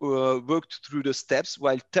work through the steps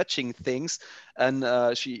while touching things, and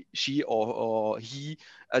she or he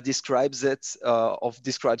describes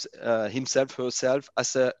himself herself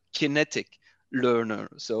as a kinetic learner.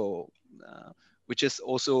 So which is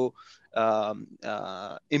also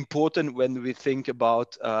important when we think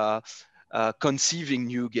about conceiving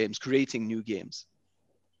new games, creating new games.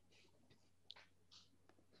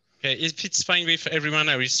 Okay, if it's fine with everyone,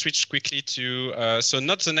 I will switch quickly to, so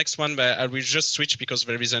not the next one, but I will just switch because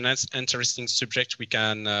there is an interesting subject we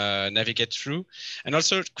can navigate through. And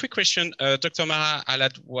also, quick question, Dr. Mara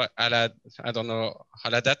Alad, I don't know,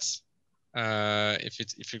 Aladat,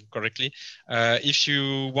 if you correctly, if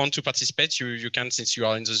you want to participate, you can, since you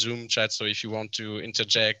are in the Zoom chat, so if you want to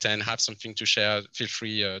interject and have something to share, feel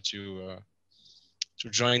free to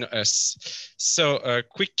join us. So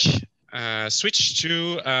quick switch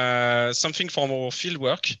to something for more field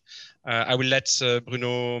work. I will let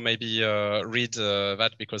Bruno maybe read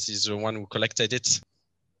that because he's the one who collected it.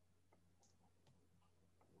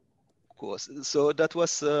 Of course. So that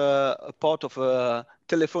was a part of a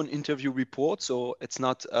telephone interview report. So it's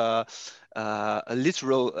not a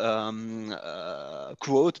literal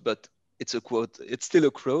quote, but it's a quote. It's still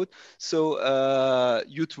a quote. So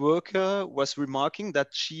youth worker was remarking that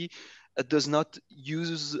she does not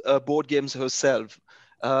use board games herself.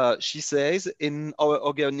 She says, in our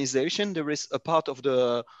organization, there is a part of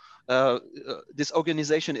the, this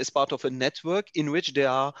organization is part of a network in which there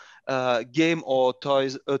are game or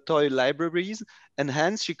toy libraries, and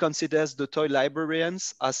hence she considers the toy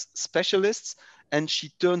librarians as specialists, and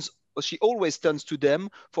she always turns to them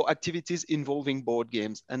for activities involving board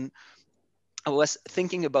games. And I was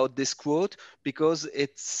thinking about this quote because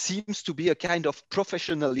it seems to be a kind of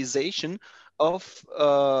professionalization of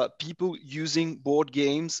people using board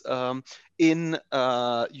games in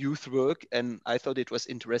youth work. And I thought it was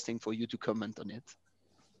interesting for you to comment on it.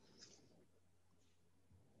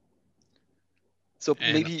 So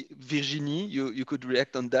maybe Virginie, you could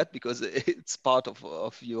react on that because it's part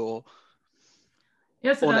of your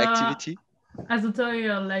own activity. As a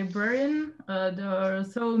toy librarian, there are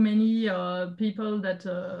so many people that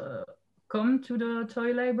come to the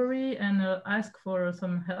toy library and ask for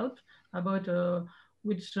some help about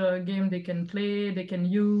which game they can play, they can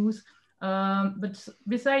use. But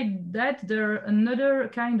beside that, there are another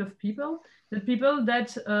kind of people, the people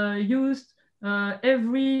that used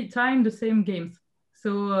every time the same games.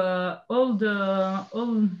 So all of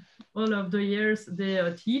the years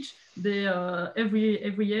they teach, they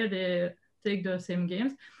every year they take the same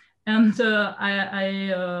games, and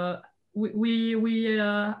we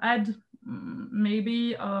had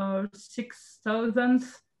maybe 6,000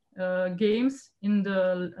 games in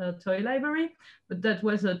the toy library, but that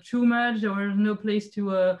was too much. There was no place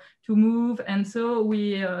to move, and so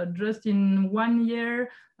we just in 1 year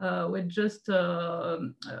we just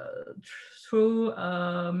threw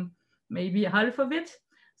maybe half of it.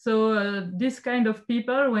 So this kind of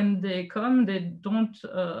people, when they come, they don't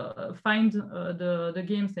find the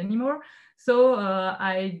games anymore. So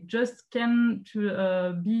I just can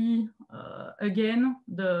be again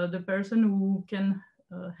the person who can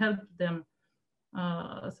help them.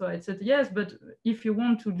 So I said, yes, but if you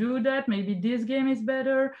want to do that, maybe this game is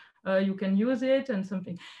better, you can use it and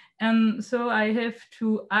something. And so I have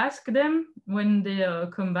to ask them when they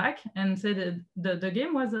come back and say that the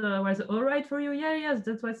game was all right for you. Yeah, yes,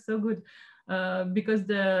 that was so good. Because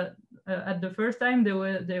at the first time they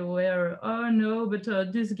were oh no, but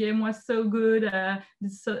this game was so good. That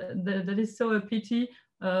is so a pity.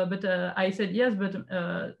 But I said yes, but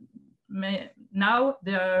now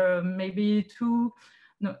there are maybe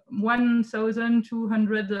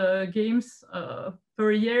 1,200 games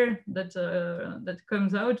per year that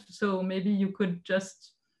comes out. So maybe you could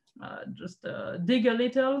just dig a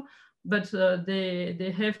little, but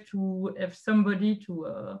they have to have somebody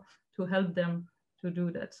to help them to do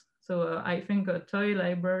that. So I think toy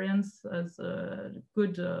librarians as a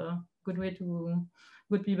good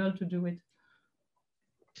people to do it.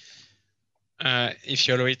 If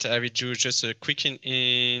you allow it, I will do just a quick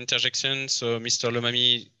interjection. So Mr.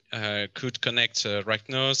 Lomami could connect right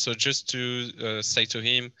now. So just to say to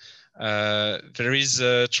him, there is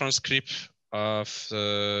a transcript of,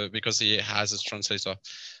 because he has a translator,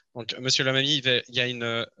 Donc, Monsieur Lomami, il y a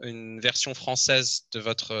une version française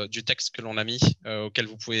du texte que l'on a mis, auquel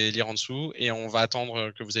vous pouvez lire en dessous, et on va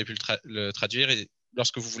attendre que vous ayez pu le traduire, et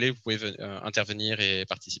lorsque vous voulez, vous pouvez intervenir et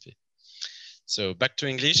participer. So back to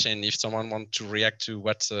English, and if someone wants to react to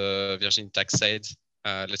what Virginie Tacq said,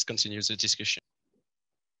 let's continue the discussion.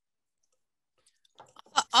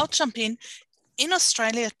 I'll jump in. In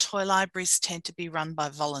Australia, toy libraries tend to be run by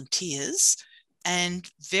volunteers, and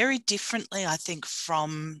very differently, I think,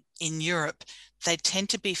 from in Europe, they tend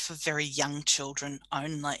to be for very young children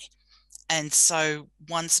only. And so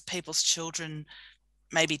once people's children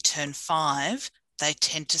maybe turn 5, they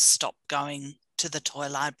tend to stop going to the toy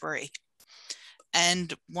library.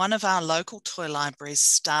 And one of our local toy libraries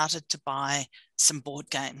started to buy some board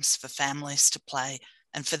games for families to play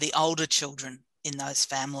and for the older children in those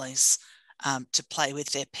families to play with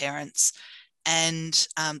their parents. And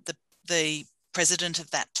the president of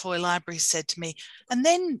that toy library said to me, and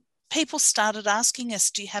then people started asking us,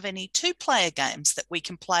 do you have any 2-player games that we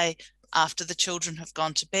can play after the children have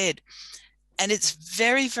gone to bed? And it's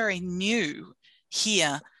very, very new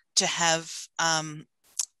here to have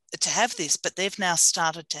this, but they've now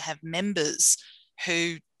started to have members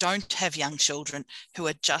who don't have young children who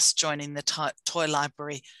are just joining the toy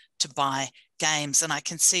library to buy games. And I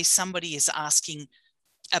can see somebody is asking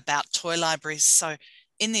about toy libraries. So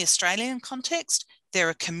in the Australian context,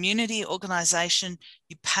 they're a community organisation.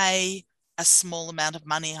 You pay a small amount of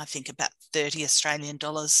money, I think about 30 Australian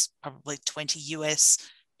dollars, probably 20 US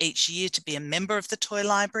each year to be a member of the toy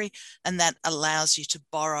library. And that allows you to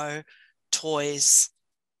borrow toys,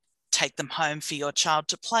 take them home for your child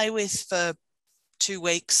to play with for 2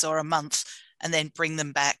 weeks or a month, and then bring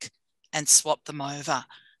them back and swap them over.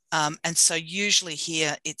 And so usually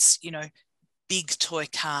here it's, you know, big toy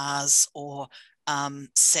cars or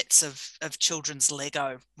sets of children's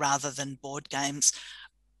Lego rather than board games.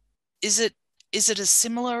 Is it a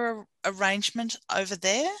similar arrangement over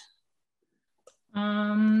there?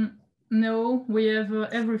 No, we have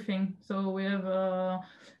everything. So we have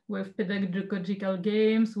pedagogical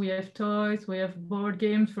games, we have toys, we have board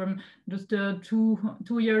games from just 2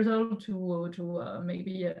 years old to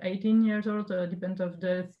maybe 18 years old, depends of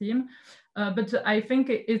the theme. But I think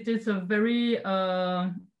it is a very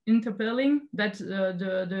interpelling that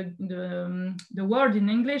the word in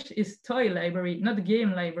English is toy library, not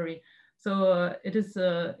game library. So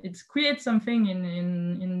it creates something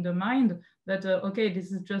in the mind that okay,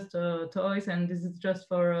 this is just toys and this is just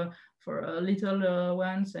for little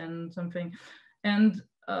ones and something. And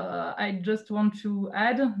I just want to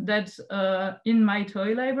add that in my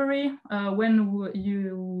toy library, when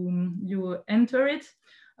you enter it,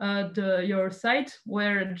 your site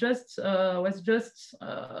was just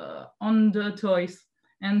on the toys,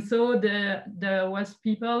 and so there was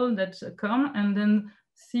people that come and then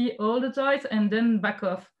see all the toys and then back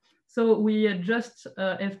off. So we just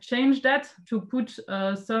have changed that to put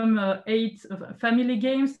some 8 family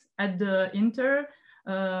games at the inter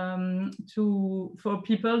for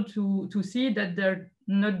people to see that they're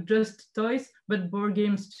not just toys but board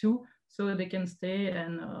games too, so they can stay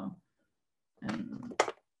and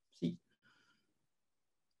see.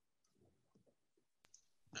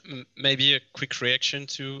 Maybe a quick reaction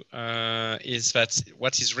to is that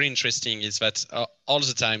what is really interesting is that all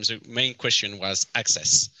the time the main question was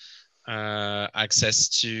access. Access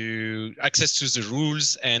to the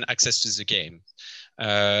rules and access to the game,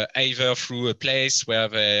 either through a place where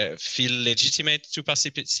they feel legitimate to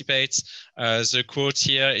participate. The quote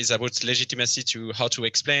here is about legitimacy to how to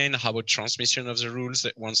explain, how about transmission of the rules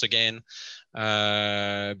once again,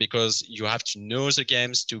 because you have to know the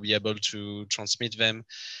games to be able to transmit them.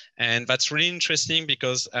 And that's really interesting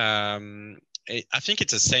because I think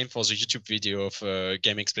it's the same for the YouTube video of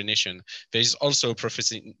game explanation. There is also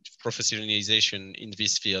professionalization in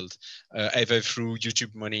this field, either through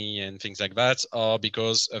YouTube money and things like that, or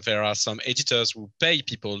because there are some editors who pay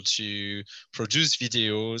people to produce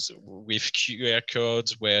videos with QR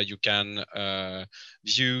codes where you can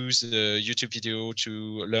view the YouTube video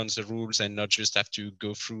to learn the rules and not just have to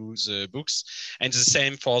go through the books. And the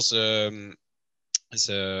same for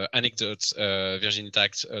the anecdote Virginie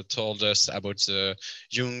Tacq told us about the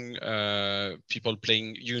young people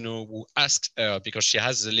playing Uno who asked her, because she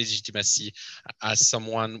has the legitimacy as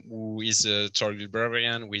someone who is a toy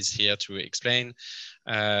librarian who is here to explain.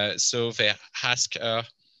 So they ask her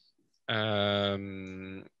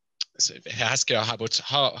about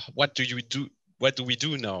what do we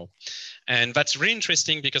do now? And that's really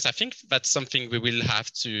interesting because I think that's something we will have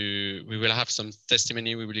some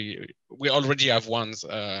testimony. we already have ones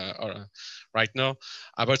right now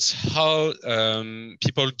about how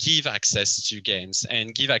people give access to games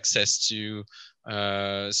and give access to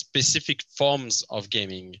specific forms of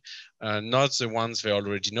gaming, not the ones they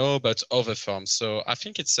already know, but other forms. So I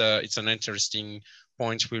think it's an interesting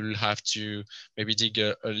point. We will have to maybe dig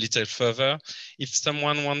a little further. If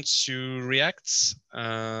someone wants to react.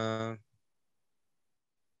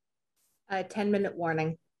 10-minute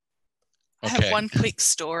warning. I have one quick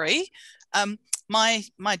story. My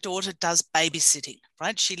daughter does babysitting,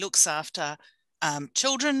 right? She looks after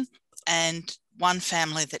children, and one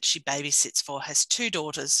family that she babysits for has 2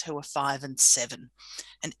 daughters who are 5 and 7.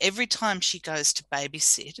 And every time she goes to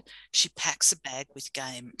babysit, she packs a bag with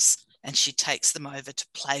games and she takes them over to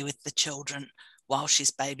play with the children while she's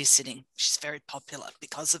babysitting. She's very popular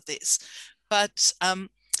because of this. But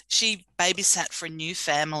she babysat for a new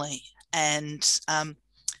family, and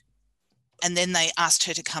then they asked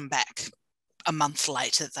her to come back a month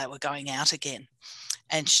later. They were going out again.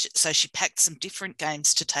 And so she packed some different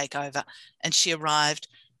games to take over, and she arrived,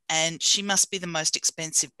 and she must be the most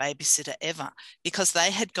expensive babysitter ever, because they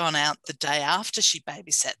had gone out the day after she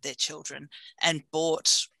babysat their children and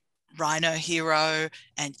bought Rhino Hero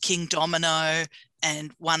and King Domino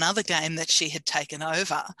and one other game that she had taken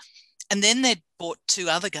over. And then they'd bought 2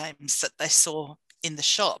 other games that they saw in the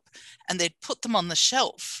shop, and they'd put them on the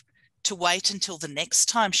shelf to wait until the next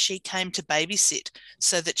time she came to babysit,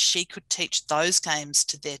 so that she could teach those games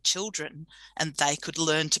to their children and they could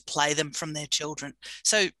learn to play them from their children.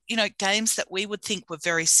 So, you know, games that we would think were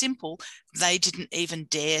very simple, they didn't even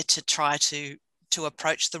dare to try to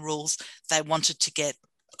approach the rules. They wanted to get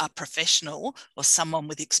a professional or someone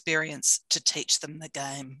with experience to teach them the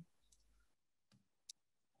game.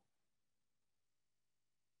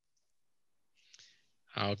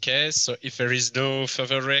 Okay, so if there is no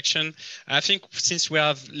further reaction, I think since we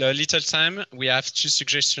have a little time, we have 2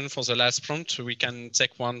 suggestions for the last prompt. We can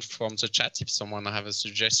take one from the chat if someone have a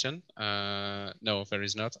suggestion. No, there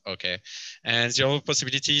is not. Okay. And the other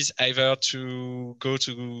possibility is either to go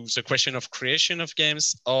to the question of creation of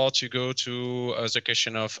games or to go to the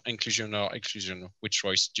question of inclusion or exclusion. Which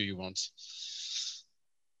choice do you want?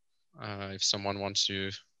 If someone wants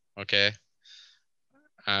to, okay.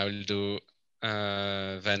 I will do.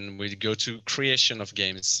 Then we'll go to creation of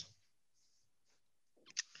games.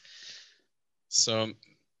 So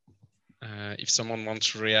if someone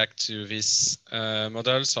wants to react to these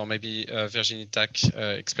models, or maybe Virginie Tacq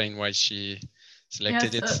explain why she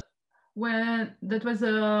selected it. Well, that was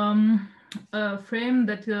a frame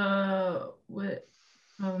that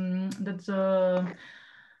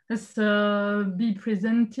has be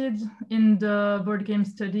presented in the board game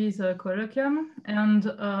studies colloquium, and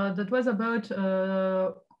that was about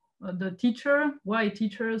the teacher, why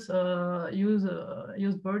teachers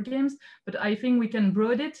use board games. But I think we can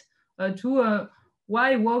broaden it to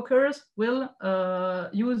why workers will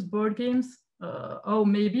use board games, or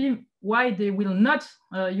maybe why they will not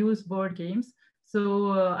use board games.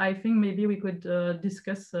 So I think maybe we could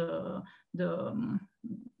discuss the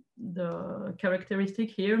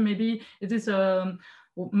characteristic here. Maybe it is a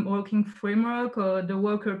working framework or the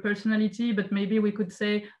worker personality, but maybe we could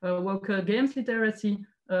say worker games literacy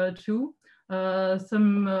too.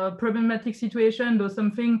 Some problematic situation or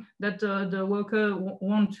something that the worker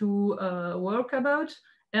want to work about,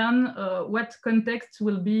 and what context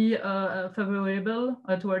will be favorable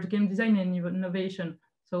towards game design and innovation.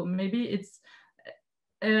 So maybe it's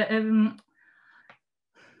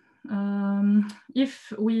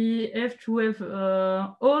if we have to have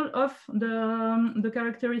all of the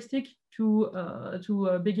characteristic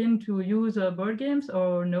to begin to use board games,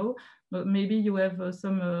 or no, but maybe you have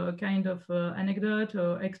some kind of anecdote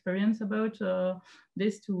or experience about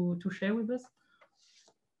this to share with us.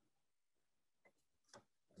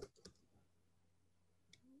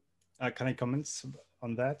 Can I comment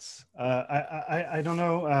on that? I don't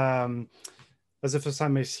know. That's the first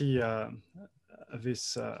time I see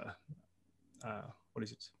this what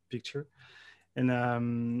is it, picture, and I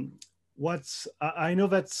know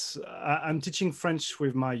that I'm teaching French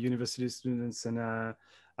with my university students, and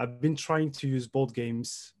I've been trying to use board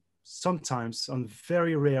games sometimes on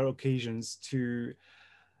very rare occasions to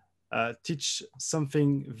teach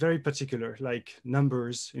something very particular, like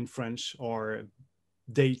numbers in French, or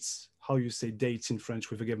dates, how you say dates in French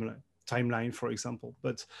with a given timeline, for example.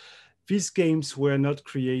 But these games were not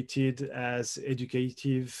created as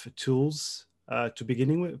educative tools to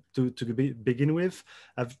begin with.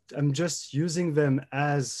 I'm just using them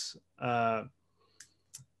as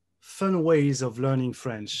fun ways of learning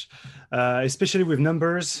French, especially with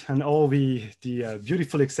numbers and all the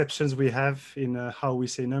beautiful exceptions we have in how we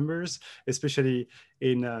say numbers, especially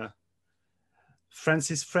in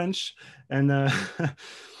Francis French. And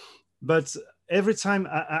but every time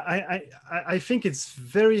I think it's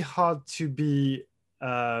very hard to be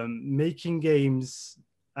making games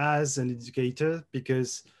as an educator,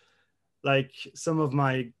 because like some of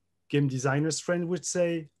my game designers friends would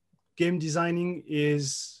say, game designing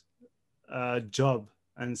is a job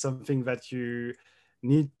and something that you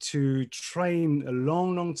need to train a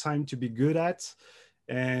long time to be good at.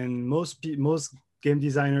 And most game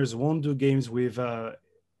designers won't do games with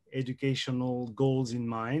educational goals in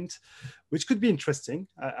mind, which could be interesting.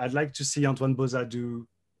 I'd like to see Antoine Boza do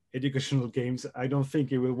educational games. I don't think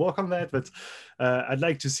he will work on that, but I'd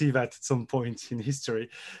like to see that at some point in history.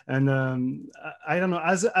 And I don't know,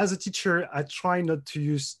 as a teacher, I try not to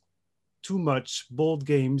use too much board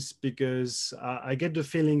games, because I get the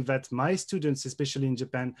feeling that my students, especially in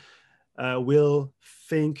Japan, will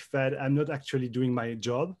think that I'm not actually doing my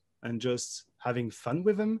job and just having fun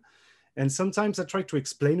with them. And sometimes I try to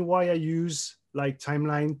explain why I use like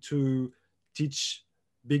timeline to teach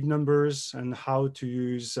big numbers and how to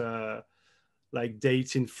use like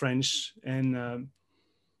dates in French. And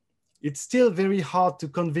it's still very hard to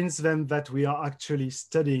convince them that we are actually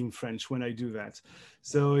studying French when I do that.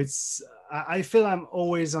 So I feel I'm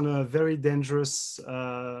always on a very dangerous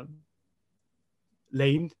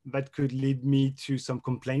lane that could lead me to some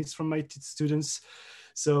complaints from my students.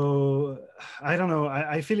 So I don't know.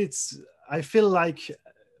 I feel like,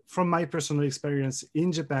 from my personal experience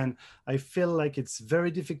in Japan, I feel like it's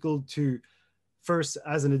very difficult to, first,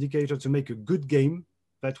 as an educator, to make a good game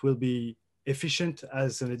that will be efficient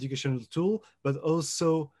as an educational tool, but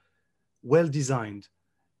also well designed.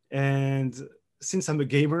 And since I'm a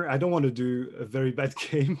gamer, I don't want to do a very bad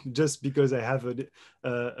game just because I have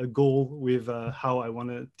a goal with how I want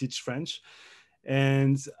to teach French.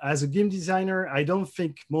 And as a game designer, I don't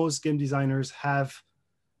think most game designers have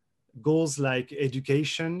goals like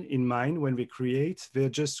education in mind when they create. They're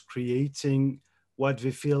just creating what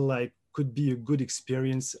they feel like could be a good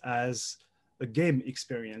experience as a game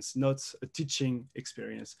experience, not a teaching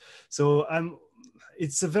experience. So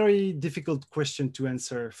it's a very difficult question to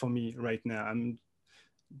answer for me right now. I'm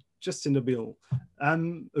just in the middle.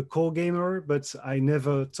 I'm a core gamer, but I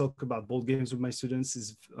never talk about board games with my students.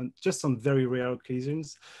 It's just on very rare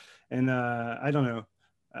occasions. And I don't know.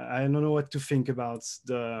 I don't know what to think about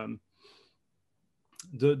the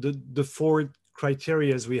four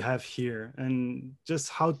criterias we have here, and just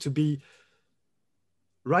how to be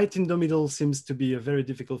right in the middle seems to be a very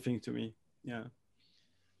difficult thing to me. Yeah.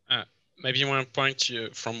 Maybe one point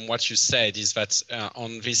from what you said is that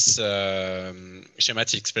on this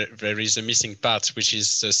schematics, there is a missing part, which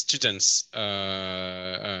is the students'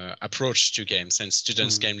 approach to games and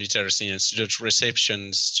students' game literacy and student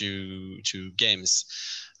receptions to games.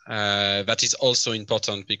 That is also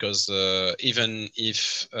important, because even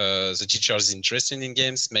if the teacher is interested in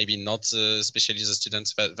games, maybe not especially the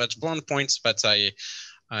students. But that's one point that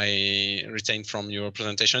I retained from your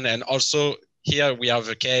presentation. And also, here we have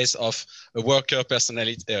a case of a worker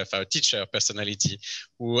personality, a teacher personality,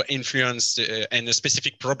 who influence and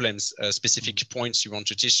specific problems, specific points you want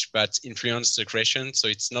to teach, but influence the creation. So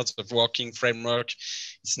it's not a working framework,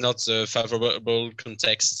 it's not a favorable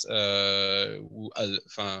context. How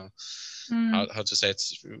to say it?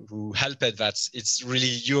 Who help at that? It's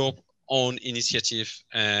really your own initiative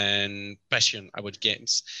and passion about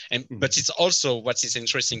games. And but it's also what is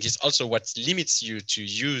interesting is also what limits you to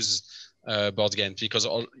use board games, because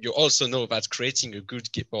you also know that creating a good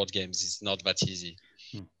board games is not that easy.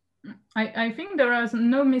 I think there is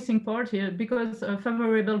no missing part here, because a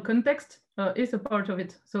favorable context is a part of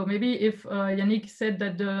it. So maybe if Yannick said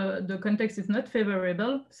that the context is not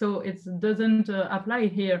favorable, so it doesn't apply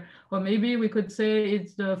here. Or maybe we could say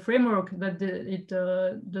it's the framework that it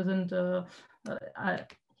doesn't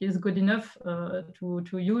is good enough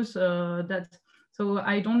to use that. So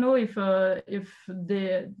I don't know if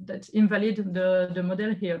that's invalid the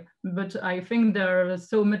model here, but I think there's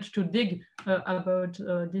so much to dig about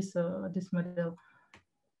this model.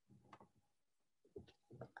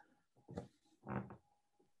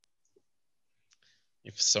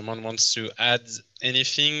 If someone wants to add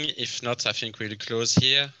anything, if not, I think we'll close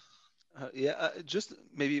here. Just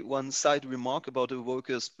maybe one side remark about a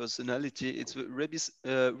worker's personality. It's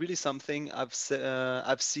really something I've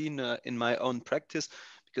seen in my own practice,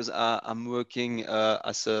 because I'm working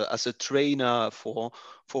as a trainer for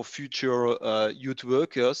future youth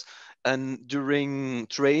workers, and during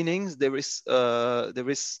trainings there is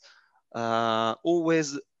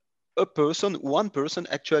always one person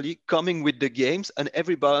actually coming with the games, and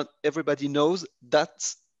everybody knows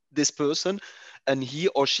that's this person, and he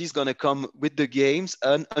or she's gonna come with the games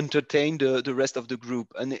and entertain the rest of the group.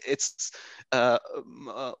 And it's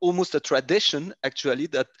almost a tradition actually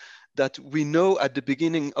that we know at the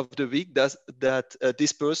beginning of the week that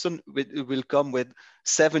this person will come with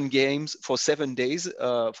 7 games for 7 days,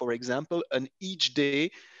 for example, and each day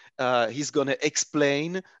he's going to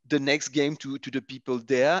explain the next game to the people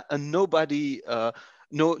there, and nobody,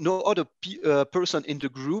 no other person in the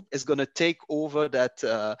group is going to take over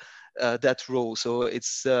that role. So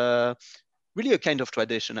it's really a kind of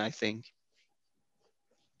tradition, I think.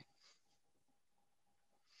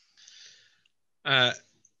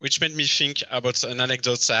 Which made me think about an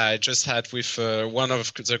anecdote I just had with one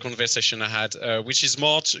of the conversation I had, which is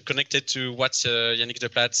more connected to what Yannick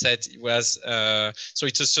Deplaedt said. It was so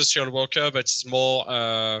it's a social worker, but it's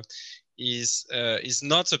more is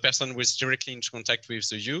not a person who is directly in contact with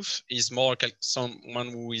the youth. Is more someone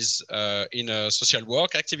who is in a social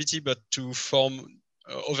work activity, but to form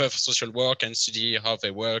other social work and study how they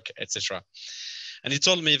work, etc. And he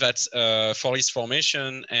told me that for his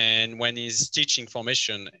formation and when he's teaching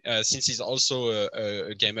formation, since he's also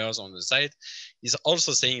a gamer on the side, he's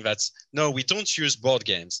also saying that, no, we don't use board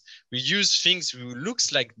games. We use things who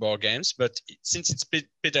looks like board games, but since it's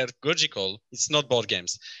pedagogical, it's not board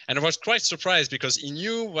games. And I was quite surprised because he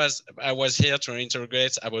knew I was here to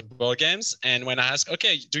interrogate about board games. And when I asked,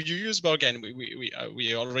 okay, do you use board game?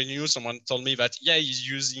 We already knew, someone told me that, yeah, he's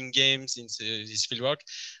using games in his fieldwork.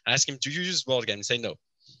 I asked him, do you use board games? Say no.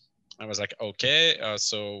 I was like, okay,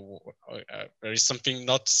 so there is something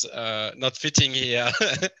not fitting here.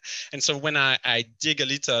 And so when I dig a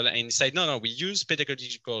little and he said, no, we use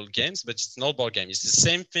pedagogical games, but it's not board game. It's the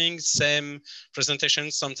same thing, same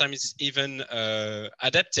presentation. Sometimes it's even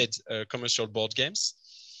adapted commercial board games,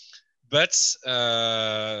 but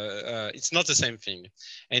it's not the same thing.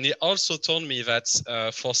 And he also told me that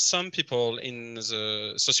for some people in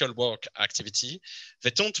the social work activity, they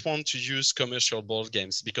don't want to use commercial board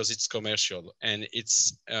games because it's commercial. And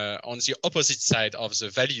it's on the opposite side of the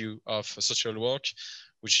value of social work,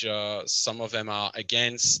 which some of them are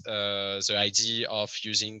against the idea of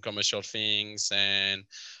using commercial things and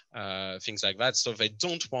things like that. So they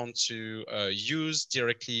don't want to use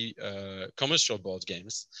directly commercial board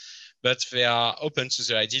games, but they are open to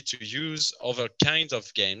the idea to use other kinds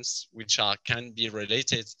of games which can be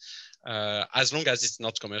related as long as it's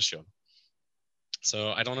not commercial.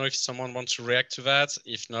 So I don't know if someone wants to react to that.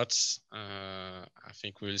 If not, I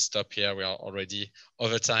think we'll stop here. We are already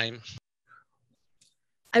over time.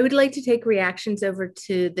 I would like to take reactions over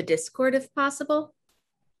to the Discord if possible.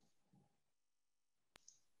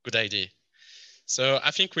 Good idea. So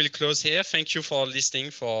I think we'll close here. Thank you for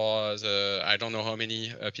listening for I don't know how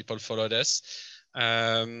many people followed us.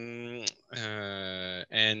 And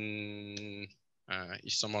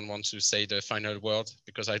if someone wants to say the final word,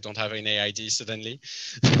 because I don't have any idea suddenly.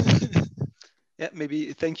 Yeah,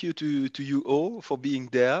 maybe thank you to you all for being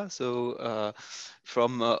there. So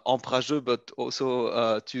from Emprageux, but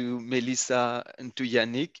also to Melissa and to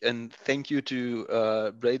Yannick. And thank you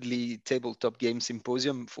to Bradley Tabletop Game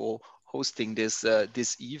Symposium for hosting this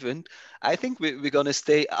this event. I think we're gonna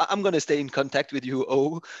stay. I'm gonna stay in contact with you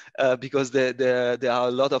all because there are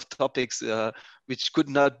a lot of topics which could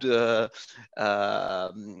not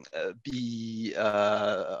be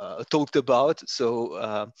talked about.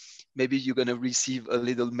 So maybe you're gonna receive a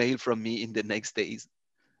little mail from me in the next days.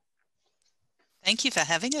 Thank you for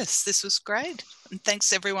having us. This was great, and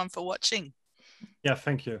thanks everyone for watching. Yeah,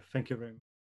 thank you. Thank you very much.